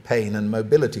treat pain and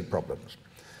mobility problems.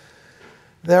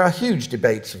 There are huge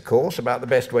debates, of course, about the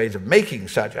best ways of making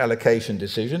such allocation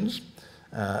decisions,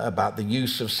 about the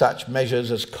use of such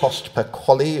measures as cost per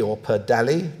quali or per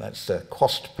DALI, that's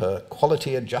cost per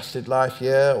quality adjusted life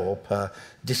year or per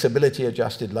disability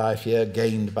adjusted life year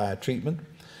gained by a treatment.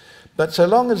 But so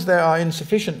long as there are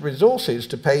insufficient resources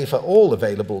to pay for all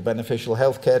available beneficial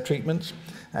healthcare treatments,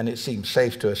 and it seems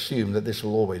safe to assume that this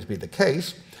will always be the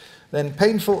case, then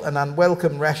painful and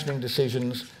unwelcome rationing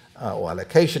decisions or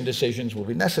allocation decisions will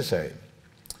be necessary.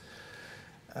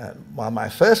 While my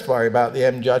first worry about the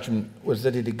M judgment was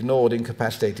that it ignored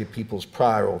incapacitated people's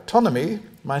prior autonomy,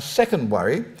 my second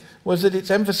worry was that its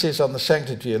emphasis on the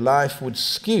sanctity of life would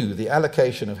skew the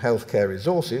allocation of healthcare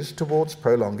resources towards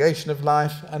prolongation of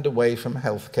life and away from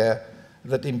healthcare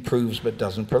that improves but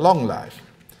doesn't prolong life.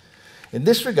 In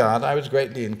this regard, I was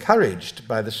greatly encouraged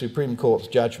by the Supreme Court's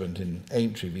judgment in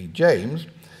Sanctity v. James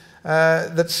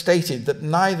that stated that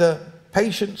neither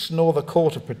patients nor the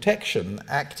Court of Protection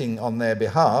acting on their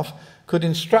behalf could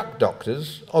instruct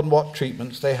doctors on what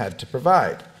treatments they had to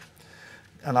provide.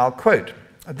 And I'll quote,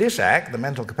 "This Act, the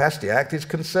Mental Capacity Act, is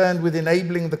concerned with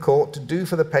enabling the court to do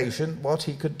for the patient what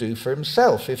he could do for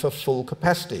himself if of full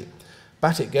capacity,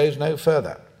 but it goes no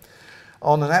further.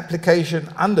 On an application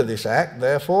under this Act,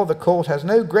 therefore, the court has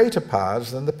no greater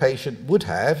powers than the patient would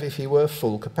have if he were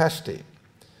full capacity.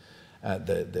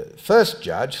 The first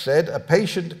judge said a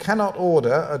patient cannot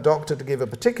order a doctor to give a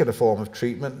particular form of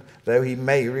treatment, though he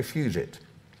may refuse it.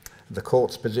 The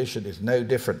court's position is no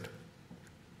different.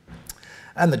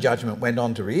 And the judgment went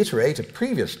on to reiterate a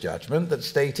previous judgment that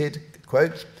stated,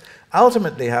 quote,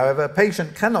 ultimately, however, a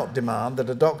patient cannot demand that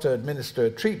a doctor administer a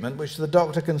treatment which the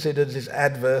doctor considers is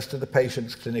adverse to the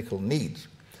patient's clinical needs.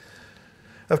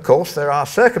 Of course, there are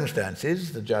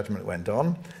circumstances, the judgment went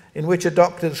on, in which a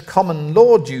doctor's common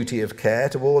law duty of care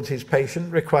towards his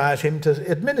patient requires him to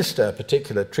administer a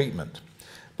particular treatment.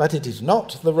 But it is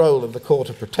not the role of the Court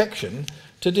of Protection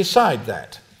to decide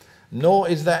that, nor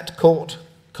is that court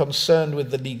concerned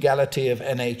with the legality of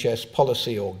NHS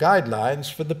policy or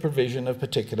guidelines for the provision of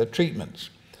particular treatments.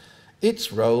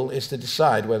 Its role is to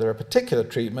decide whether a particular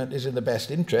treatment is in the best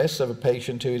interests of a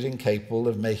patient who is incapable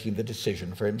of making the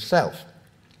decision for himself.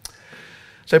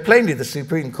 So plainly, the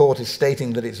Supreme Court is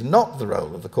stating that it's not the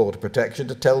role of the Court of Protection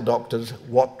to tell doctors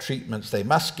what treatments they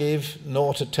must give,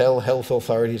 nor to tell health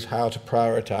authorities how to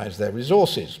prioritise their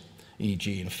resources,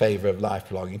 e.g. in favour of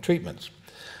life-prolonging treatments.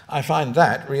 I find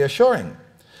that reassuring.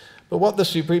 But what the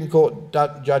Supreme Court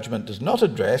judgment does not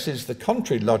address is the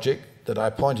contrary logic that I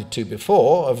pointed to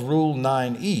before of Rule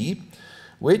 9e,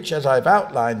 which, as I've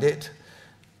outlined it,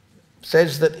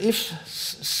 says that if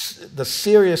the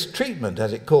serious treatment,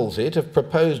 as it calls it, of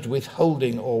proposed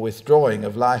withholding or withdrawing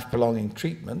of life-prolonging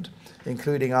treatment,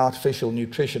 including artificial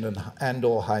nutrition and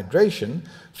or hydration,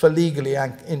 for legally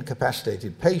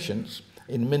incapacitated patients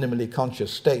in minimally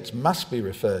conscious states must be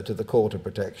referred to the Court of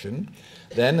Protection,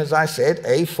 then, as I said,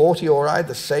 a fortiori,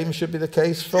 the same should be the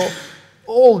case for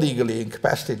all legally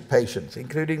incapacitated patients,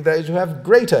 including those who have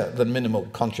greater than minimal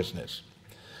consciousness.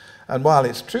 And while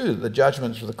it's true that the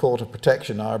judgments of the Court of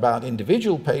Protection are about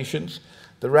individual patients,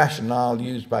 the rationale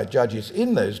used by judges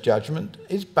in those judgments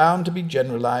is bound to be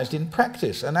generalised in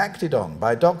practice and acted on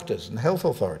by doctors and health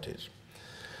authorities.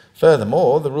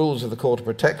 Furthermore, the rules of the Court of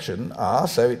Protection are,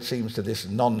 so it seems to this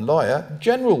non-lawyer,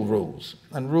 general rules,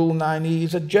 and Rule 9e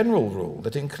is a general rule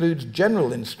that includes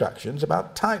general instructions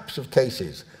about types of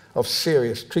cases of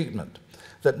serious treatment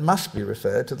that must be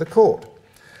referred to the court.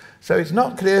 So it's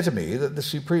not clear to me that the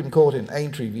Supreme Court in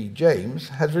Aintree v. James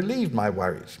has relieved my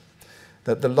worries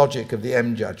that the logic of the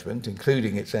M judgment,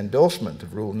 including its endorsement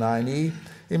of Rule 9e,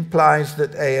 implies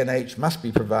that A&H must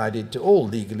be provided to all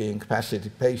legally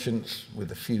incapacitated patients,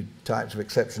 with a few types of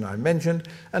exception I mentioned,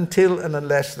 until and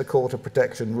unless the Court of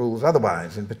Protection rules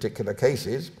otherwise in particular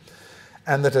cases,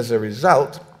 and that as a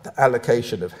result, the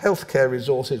allocation of healthcare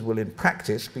resources will in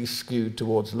practice be skewed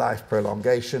towards life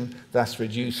prolongation, thus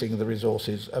reducing the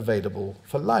resources available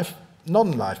for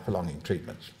non-life prolonging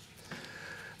treatments.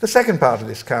 The second part of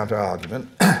this counter-argument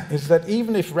is that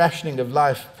even if rationing of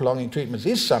life-prolonging treatments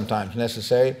is sometimes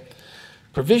necessary,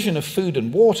 provision of food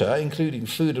and water, including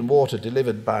food and water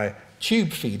delivered by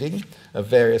tube feeding of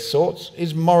various sorts,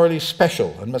 is morally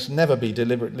special and must never be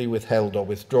deliberately withheld or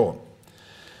withdrawn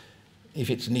if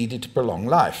it's needed to prolong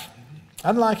life.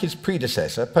 Unlike his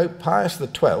predecessor, Pope Pius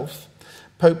XII,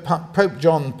 Pope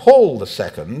John Paul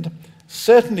II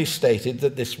certainly stated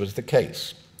that this was the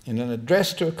case. In an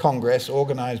address to a congress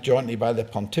organised jointly by the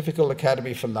Pontifical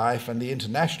Academy for Life and the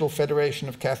International Federation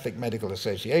of Catholic Medical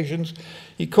Associations,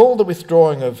 he called the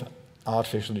withdrawing of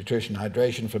artificial nutrition and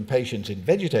hydration from patients in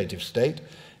vegetative state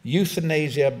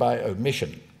euthanasia by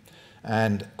omission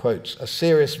and, quotes, a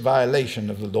serious violation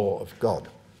of the law of God.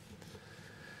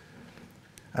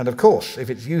 And of course, if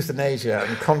it's euthanasia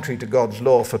and contrary to God's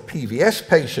law for PVS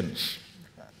patients,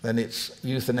 then it's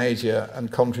euthanasia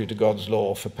and contrary to God's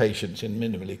law for patients in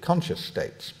minimally conscious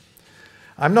states.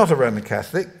 I'm not a Roman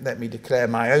Catholic. Let me declare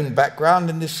my own background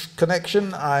in this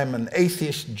connection. I'm an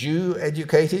atheist Jew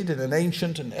educated in an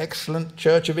ancient and excellent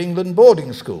Church of England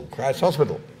boarding school, Christ's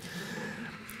Hospital.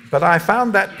 But I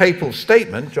found that papal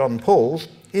statement, John Paul's,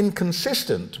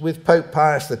 inconsistent with Pope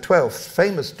Pius XII's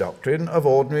famous doctrine of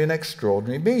ordinary and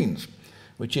extraordinary means,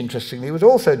 which interestingly was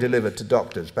also delivered to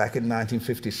doctors back in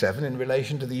 1957 in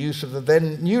relation to the use of the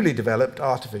then newly developed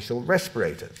artificial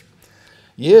respirators.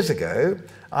 Years ago,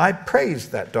 I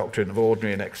praised that doctrine of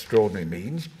ordinary and extraordinary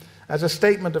means as a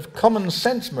statement of common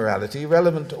sense morality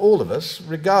relevant to all of us,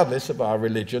 regardless of our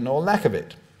religion or lack of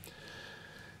it.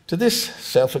 To this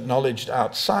self-acknowledged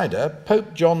outsider,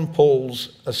 Pope John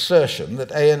Paul's assertion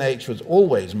that A&H was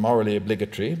always morally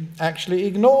obligatory actually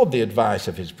ignored the advice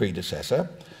of his predecessor.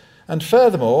 And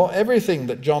furthermore, everything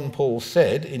that John Paul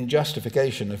said in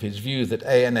justification of his view that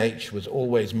A&H was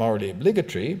always morally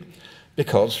obligatory,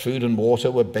 because food and water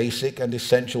were basic and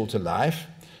essential to life,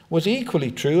 was equally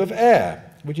true of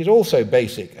air, which is also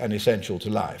basic and essential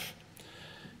to life.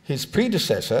 His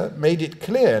predecessor made it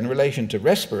clear in relation to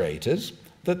respirators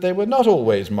that they were not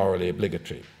always morally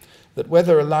obligatory, that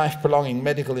whether a life-prolonging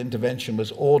medical intervention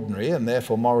was ordinary and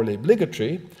therefore morally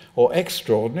obligatory, or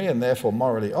extraordinary and therefore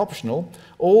morally optional,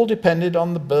 all depended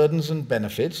on the burdens and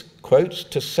benefits, quotes,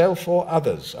 to self or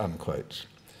others, unquotes.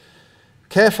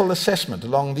 Careful assessment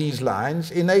along these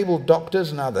lines enabled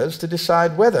doctors and others to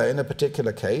decide whether, in a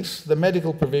particular case, the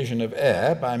medical provision of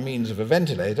air by means of a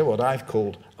ventilator, what I've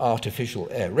called artificial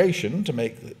aeration, to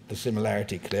make the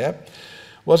similarity clear,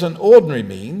 was an ordinary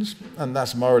means, and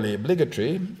thus morally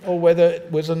obligatory, or whether it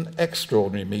was an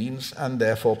extraordinary means, and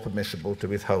therefore permissible to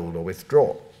withhold or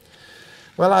withdraw.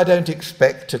 Well, I don't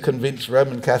expect to convince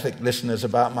Roman Catholic listeners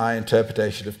about my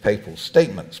interpretation of papal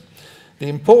statements. The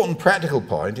important practical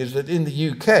point is that in the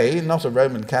UK, not a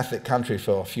Roman Catholic country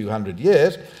for a few hundred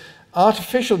years,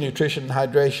 artificial nutrition and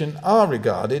hydration are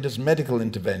regarded as medical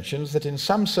interventions that in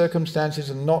some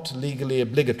circumstances are not legally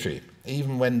obligatory,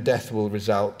 even when death will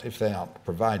result if they aren't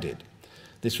provided.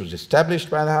 This was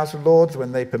established by the House of Lords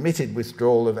when they permitted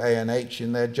withdrawal of ANH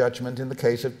in their judgment in the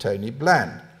case of Tony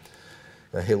Bland,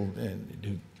 who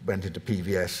went into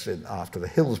PVS after the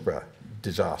Hillsborough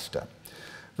disaster.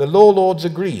 The Law Lords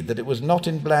agreed that it was not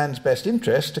in Bland's best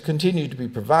interest to continue to be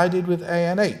provided with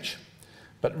ANH,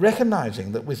 but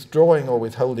recognising that withdrawing or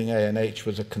withholding ANH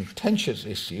was a contentious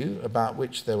issue about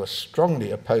which there were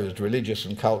strongly opposed religious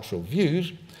and cultural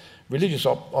views, religious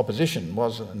opposition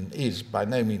was and is by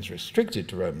no means restricted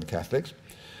to Roman Catholics,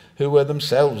 who were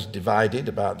themselves divided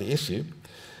about the issue.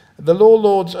 The Law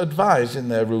Lords advised in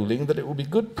their ruling that it would be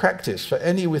good practice for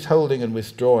any withholding and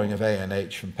withdrawing of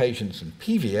ANH from patients in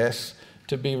PVS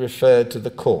to be referred to the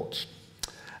courts.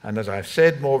 And as I've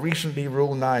said, more recently,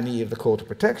 Rule 9E of the Court of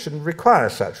Protection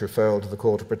requires such referral to the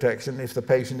Court of Protection if the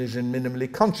patient is in minimally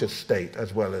conscious state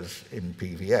as well as in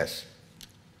PVS.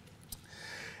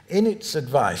 In its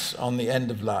advice on the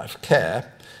end-of-life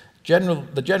care,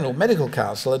 the General Medical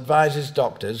Council advises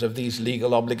doctors of these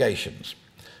legal obligations.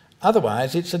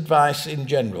 Otherwise, its advice in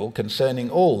general concerning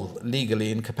all legally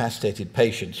incapacitated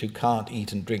patients who can't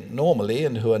eat and drink normally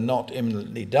and who are not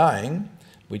imminently dying,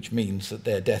 which means that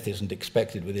their death isn't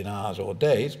expected within hours or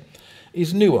days,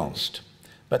 is nuanced,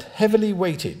 but heavily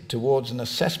weighted towards an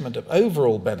assessment of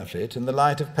overall benefit in the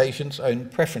light of patients' own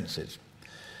preferences.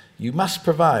 You must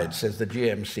provide, says the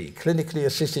GMC, clinically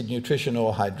assisted nutrition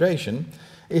or hydration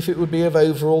if it would be of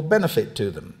overall benefit to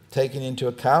them, taking into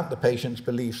account the patient's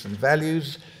beliefs and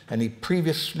values, any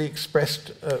previously expressed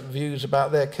views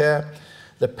about their care.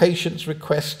 The patient's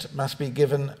request must be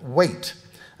given weight,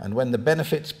 and when the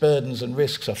benefits, burdens and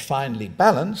risks are finely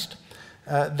balanced,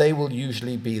 they will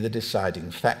usually be the deciding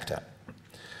factor.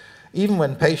 Even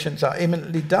when patients are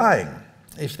imminently dying,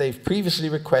 if they've previously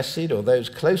requested or those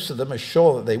close to them are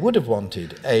sure that they would have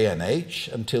wanted ANH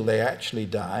until they actually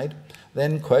died,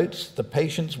 then, quotes, the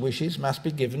patient's wishes must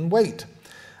be given weight,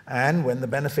 and when the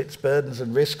benefits, burdens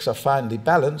and risks are finely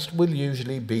balanced, will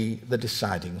usually be the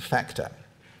deciding factor.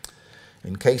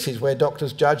 In cases where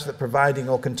doctors judge that providing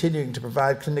or continuing to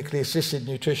provide clinically assisted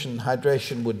nutrition and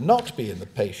hydration would not be in the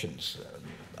patient's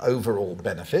overall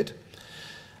benefit,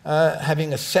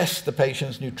 having assessed the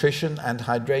patient's nutrition and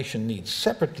hydration needs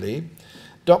separately,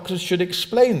 doctors should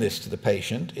explain this to the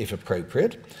patient, if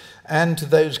appropriate, and to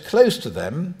those close to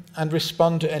them, and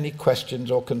respond to any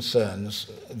questions or concerns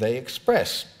they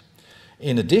express.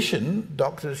 In addition,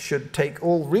 doctors should take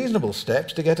all reasonable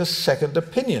steps to get a second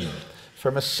opinion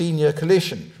from a senior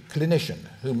clinician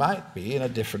who might be in a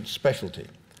different specialty,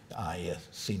 i.e. a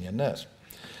senior nurse.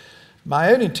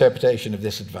 My own interpretation of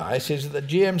this advice is that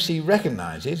the GMC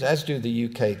recognises, as do the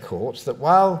UK courts, that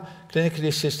while clinically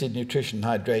assisted nutrition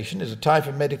and hydration is a type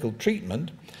of medical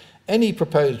treatment, any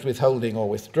proposed withholding or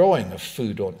withdrawing of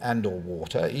food and or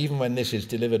water, even when this is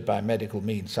delivered by medical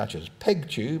means such as PEG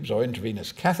tubes or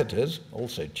intravenous catheters,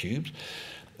 also tubes,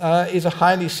 is a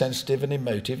highly sensitive and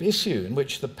emotive issue in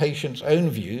which the patient's own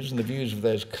views and the views of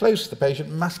those close to the patient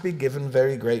must be given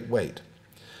very great weight.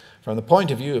 From the point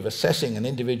of view of assessing an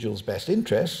individual's best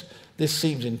interests, this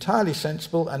seems entirely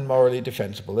sensible and morally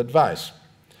defensible advice.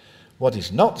 What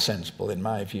is not sensible, in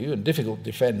my view, and difficult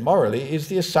to defend morally, is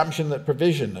the assumption that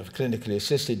provision of clinically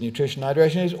assisted nutrition and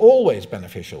hydration is always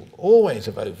beneficial, always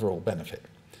of overall benefit.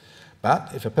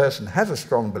 But if a person has a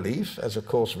strong belief, as of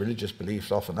course religious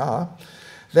beliefs often are,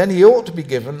 then he ought to be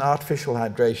given artificial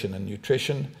hydration and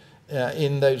nutrition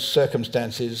in those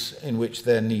circumstances in which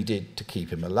they're needed to keep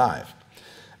him alive,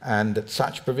 and that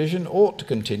such provision ought to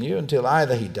continue until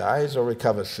either he dies or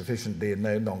recovers sufficiently and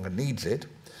no longer needs it,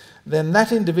 then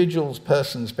that individual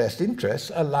person's best interests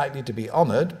are likely to be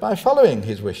honoured by following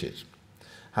his wishes.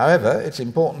 However, it's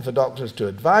important for doctors to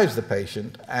advise the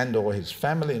patient and or his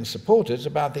family and supporters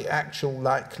about the actual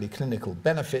likely clinical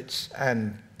benefits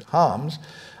and harms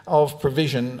of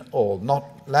provision or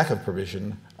lack of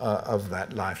provision of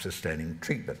that life-sustaining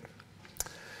treatment.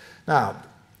 Now,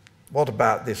 what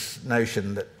about this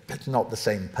notion that it's not the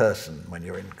same person when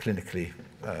you're in clinically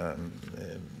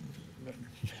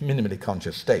minimally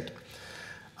conscious state?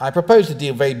 I propose to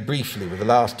deal very briefly with the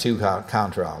last two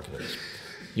counter-arguments.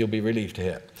 You'll be relieved to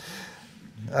hear.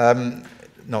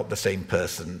 Not the same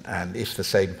person, and if the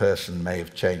same person may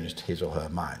have changed his or her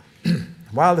mind.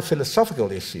 While the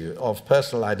philosophical issue of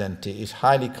personal identity is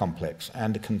highly complex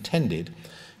and contended,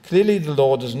 clearly the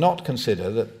law does not consider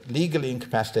that legally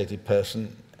incapacitated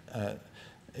person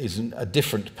is a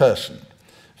different person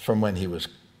from when he was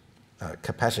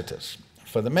capacitous.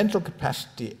 For the Mental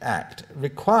Capacity Act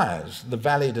requires the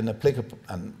valid and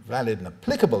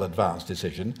applicable advance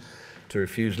decision to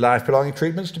refuse life-prolonging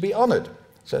treatments to be honoured.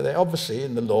 So they obviously,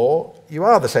 in the law, you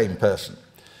are the same person.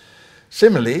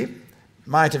 Similarly,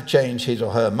 might have changed his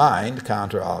or her mind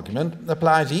counter-argument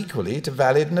applies equally to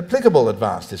valid and applicable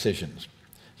advance decisions.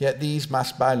 Yet these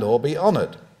must by law be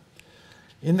honoured.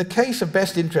 In the case of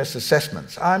best interest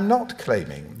assessments, I'm not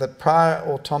claiming that prior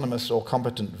autonomous or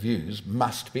competent views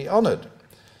must be honoured,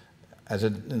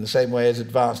 in the same way as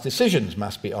advance decisions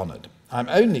must be honoured. I'm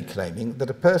only claiming that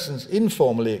a person's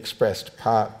informally expressed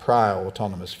prior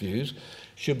autonomous views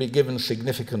should be given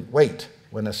significant weight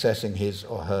when assessing his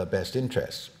or her best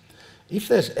interests. If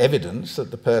there's evidence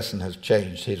that the person has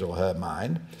changed his or her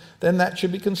mind, then that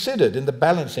should be considered in the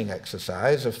balancing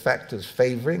exercise of factors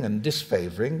favouring and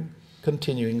disfavouring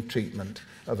continuing treatment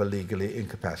of a legally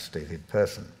incapacitated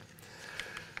person.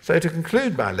 So to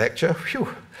conclude my lecture,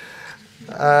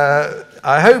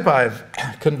 I hope I've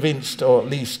convinced, or at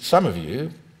least some of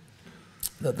you,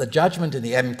 that the judgment in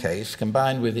the M case,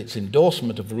 combined with its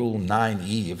endorsement of Rule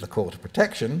 9E of the Court of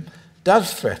Protection,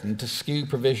 does threaten to skew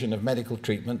provision of medical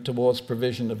treatment towards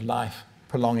provision of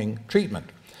life-prolonging treatment,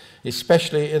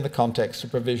 especially in the context of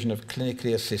provision of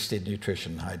clinically assisted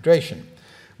nutrition and hydration,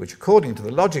 which, according to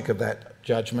the logic of that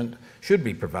judgment, should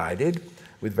be provided,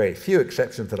 with very few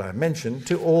exceptions that I mentioned,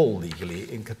 to all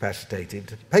legally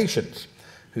incapacitated patients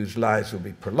whose lives will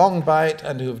be prolonged by it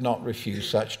and who have not refused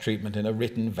such treatment in a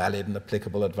written, valid and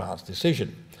applicable advance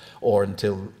decision, or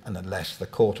until and unless the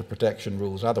Court of Protection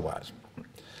rules otherwise.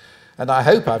 And I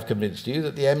hope I've convinced you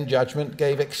that the M judgment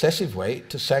gave excessive weight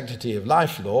to sanctity of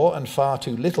life law and far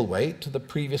too little weight to the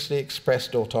previously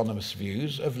expressed autonomous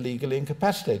views of legally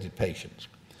incapacitated patients.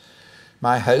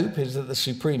 My hope is that the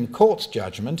Supreme Court's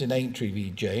judgment in Aintree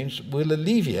v. James will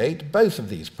alleviate both of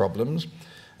these problems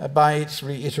by its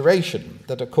reiteration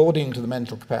that according to the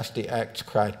Mental Capacity Act's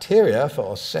criteria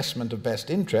for assessment of best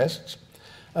interests,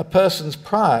 a person's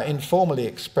prior informally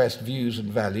expressed views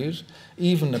and values,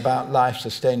 even about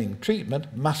life-sustaining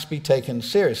treatment, must be taken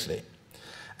seriously,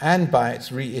 and by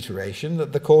its reiteration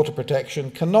that the Court of Protection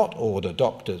cannot order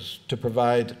doctors to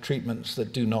provide treatments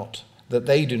that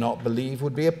they do not believe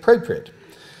would be appropriate,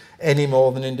 any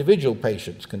more than individual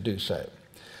patients can do so.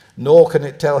 Nor can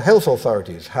it tell health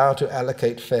authorities how to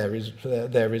allocate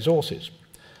their resources.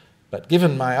 But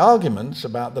given my arguments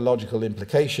about the logical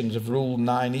implications of Rule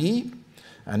 9E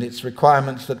and its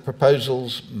requirements that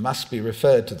proposals must be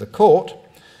referred to the court,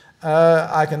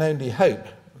 I can only hope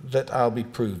that I'll be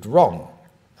proved wrong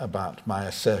about my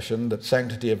assertion that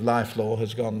sanctity of life law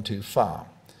has gone too far.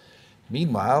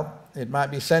 Meanwhile, it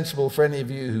might be sensible for any of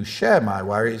you who share my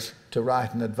worries to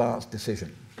write an advance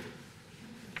decision.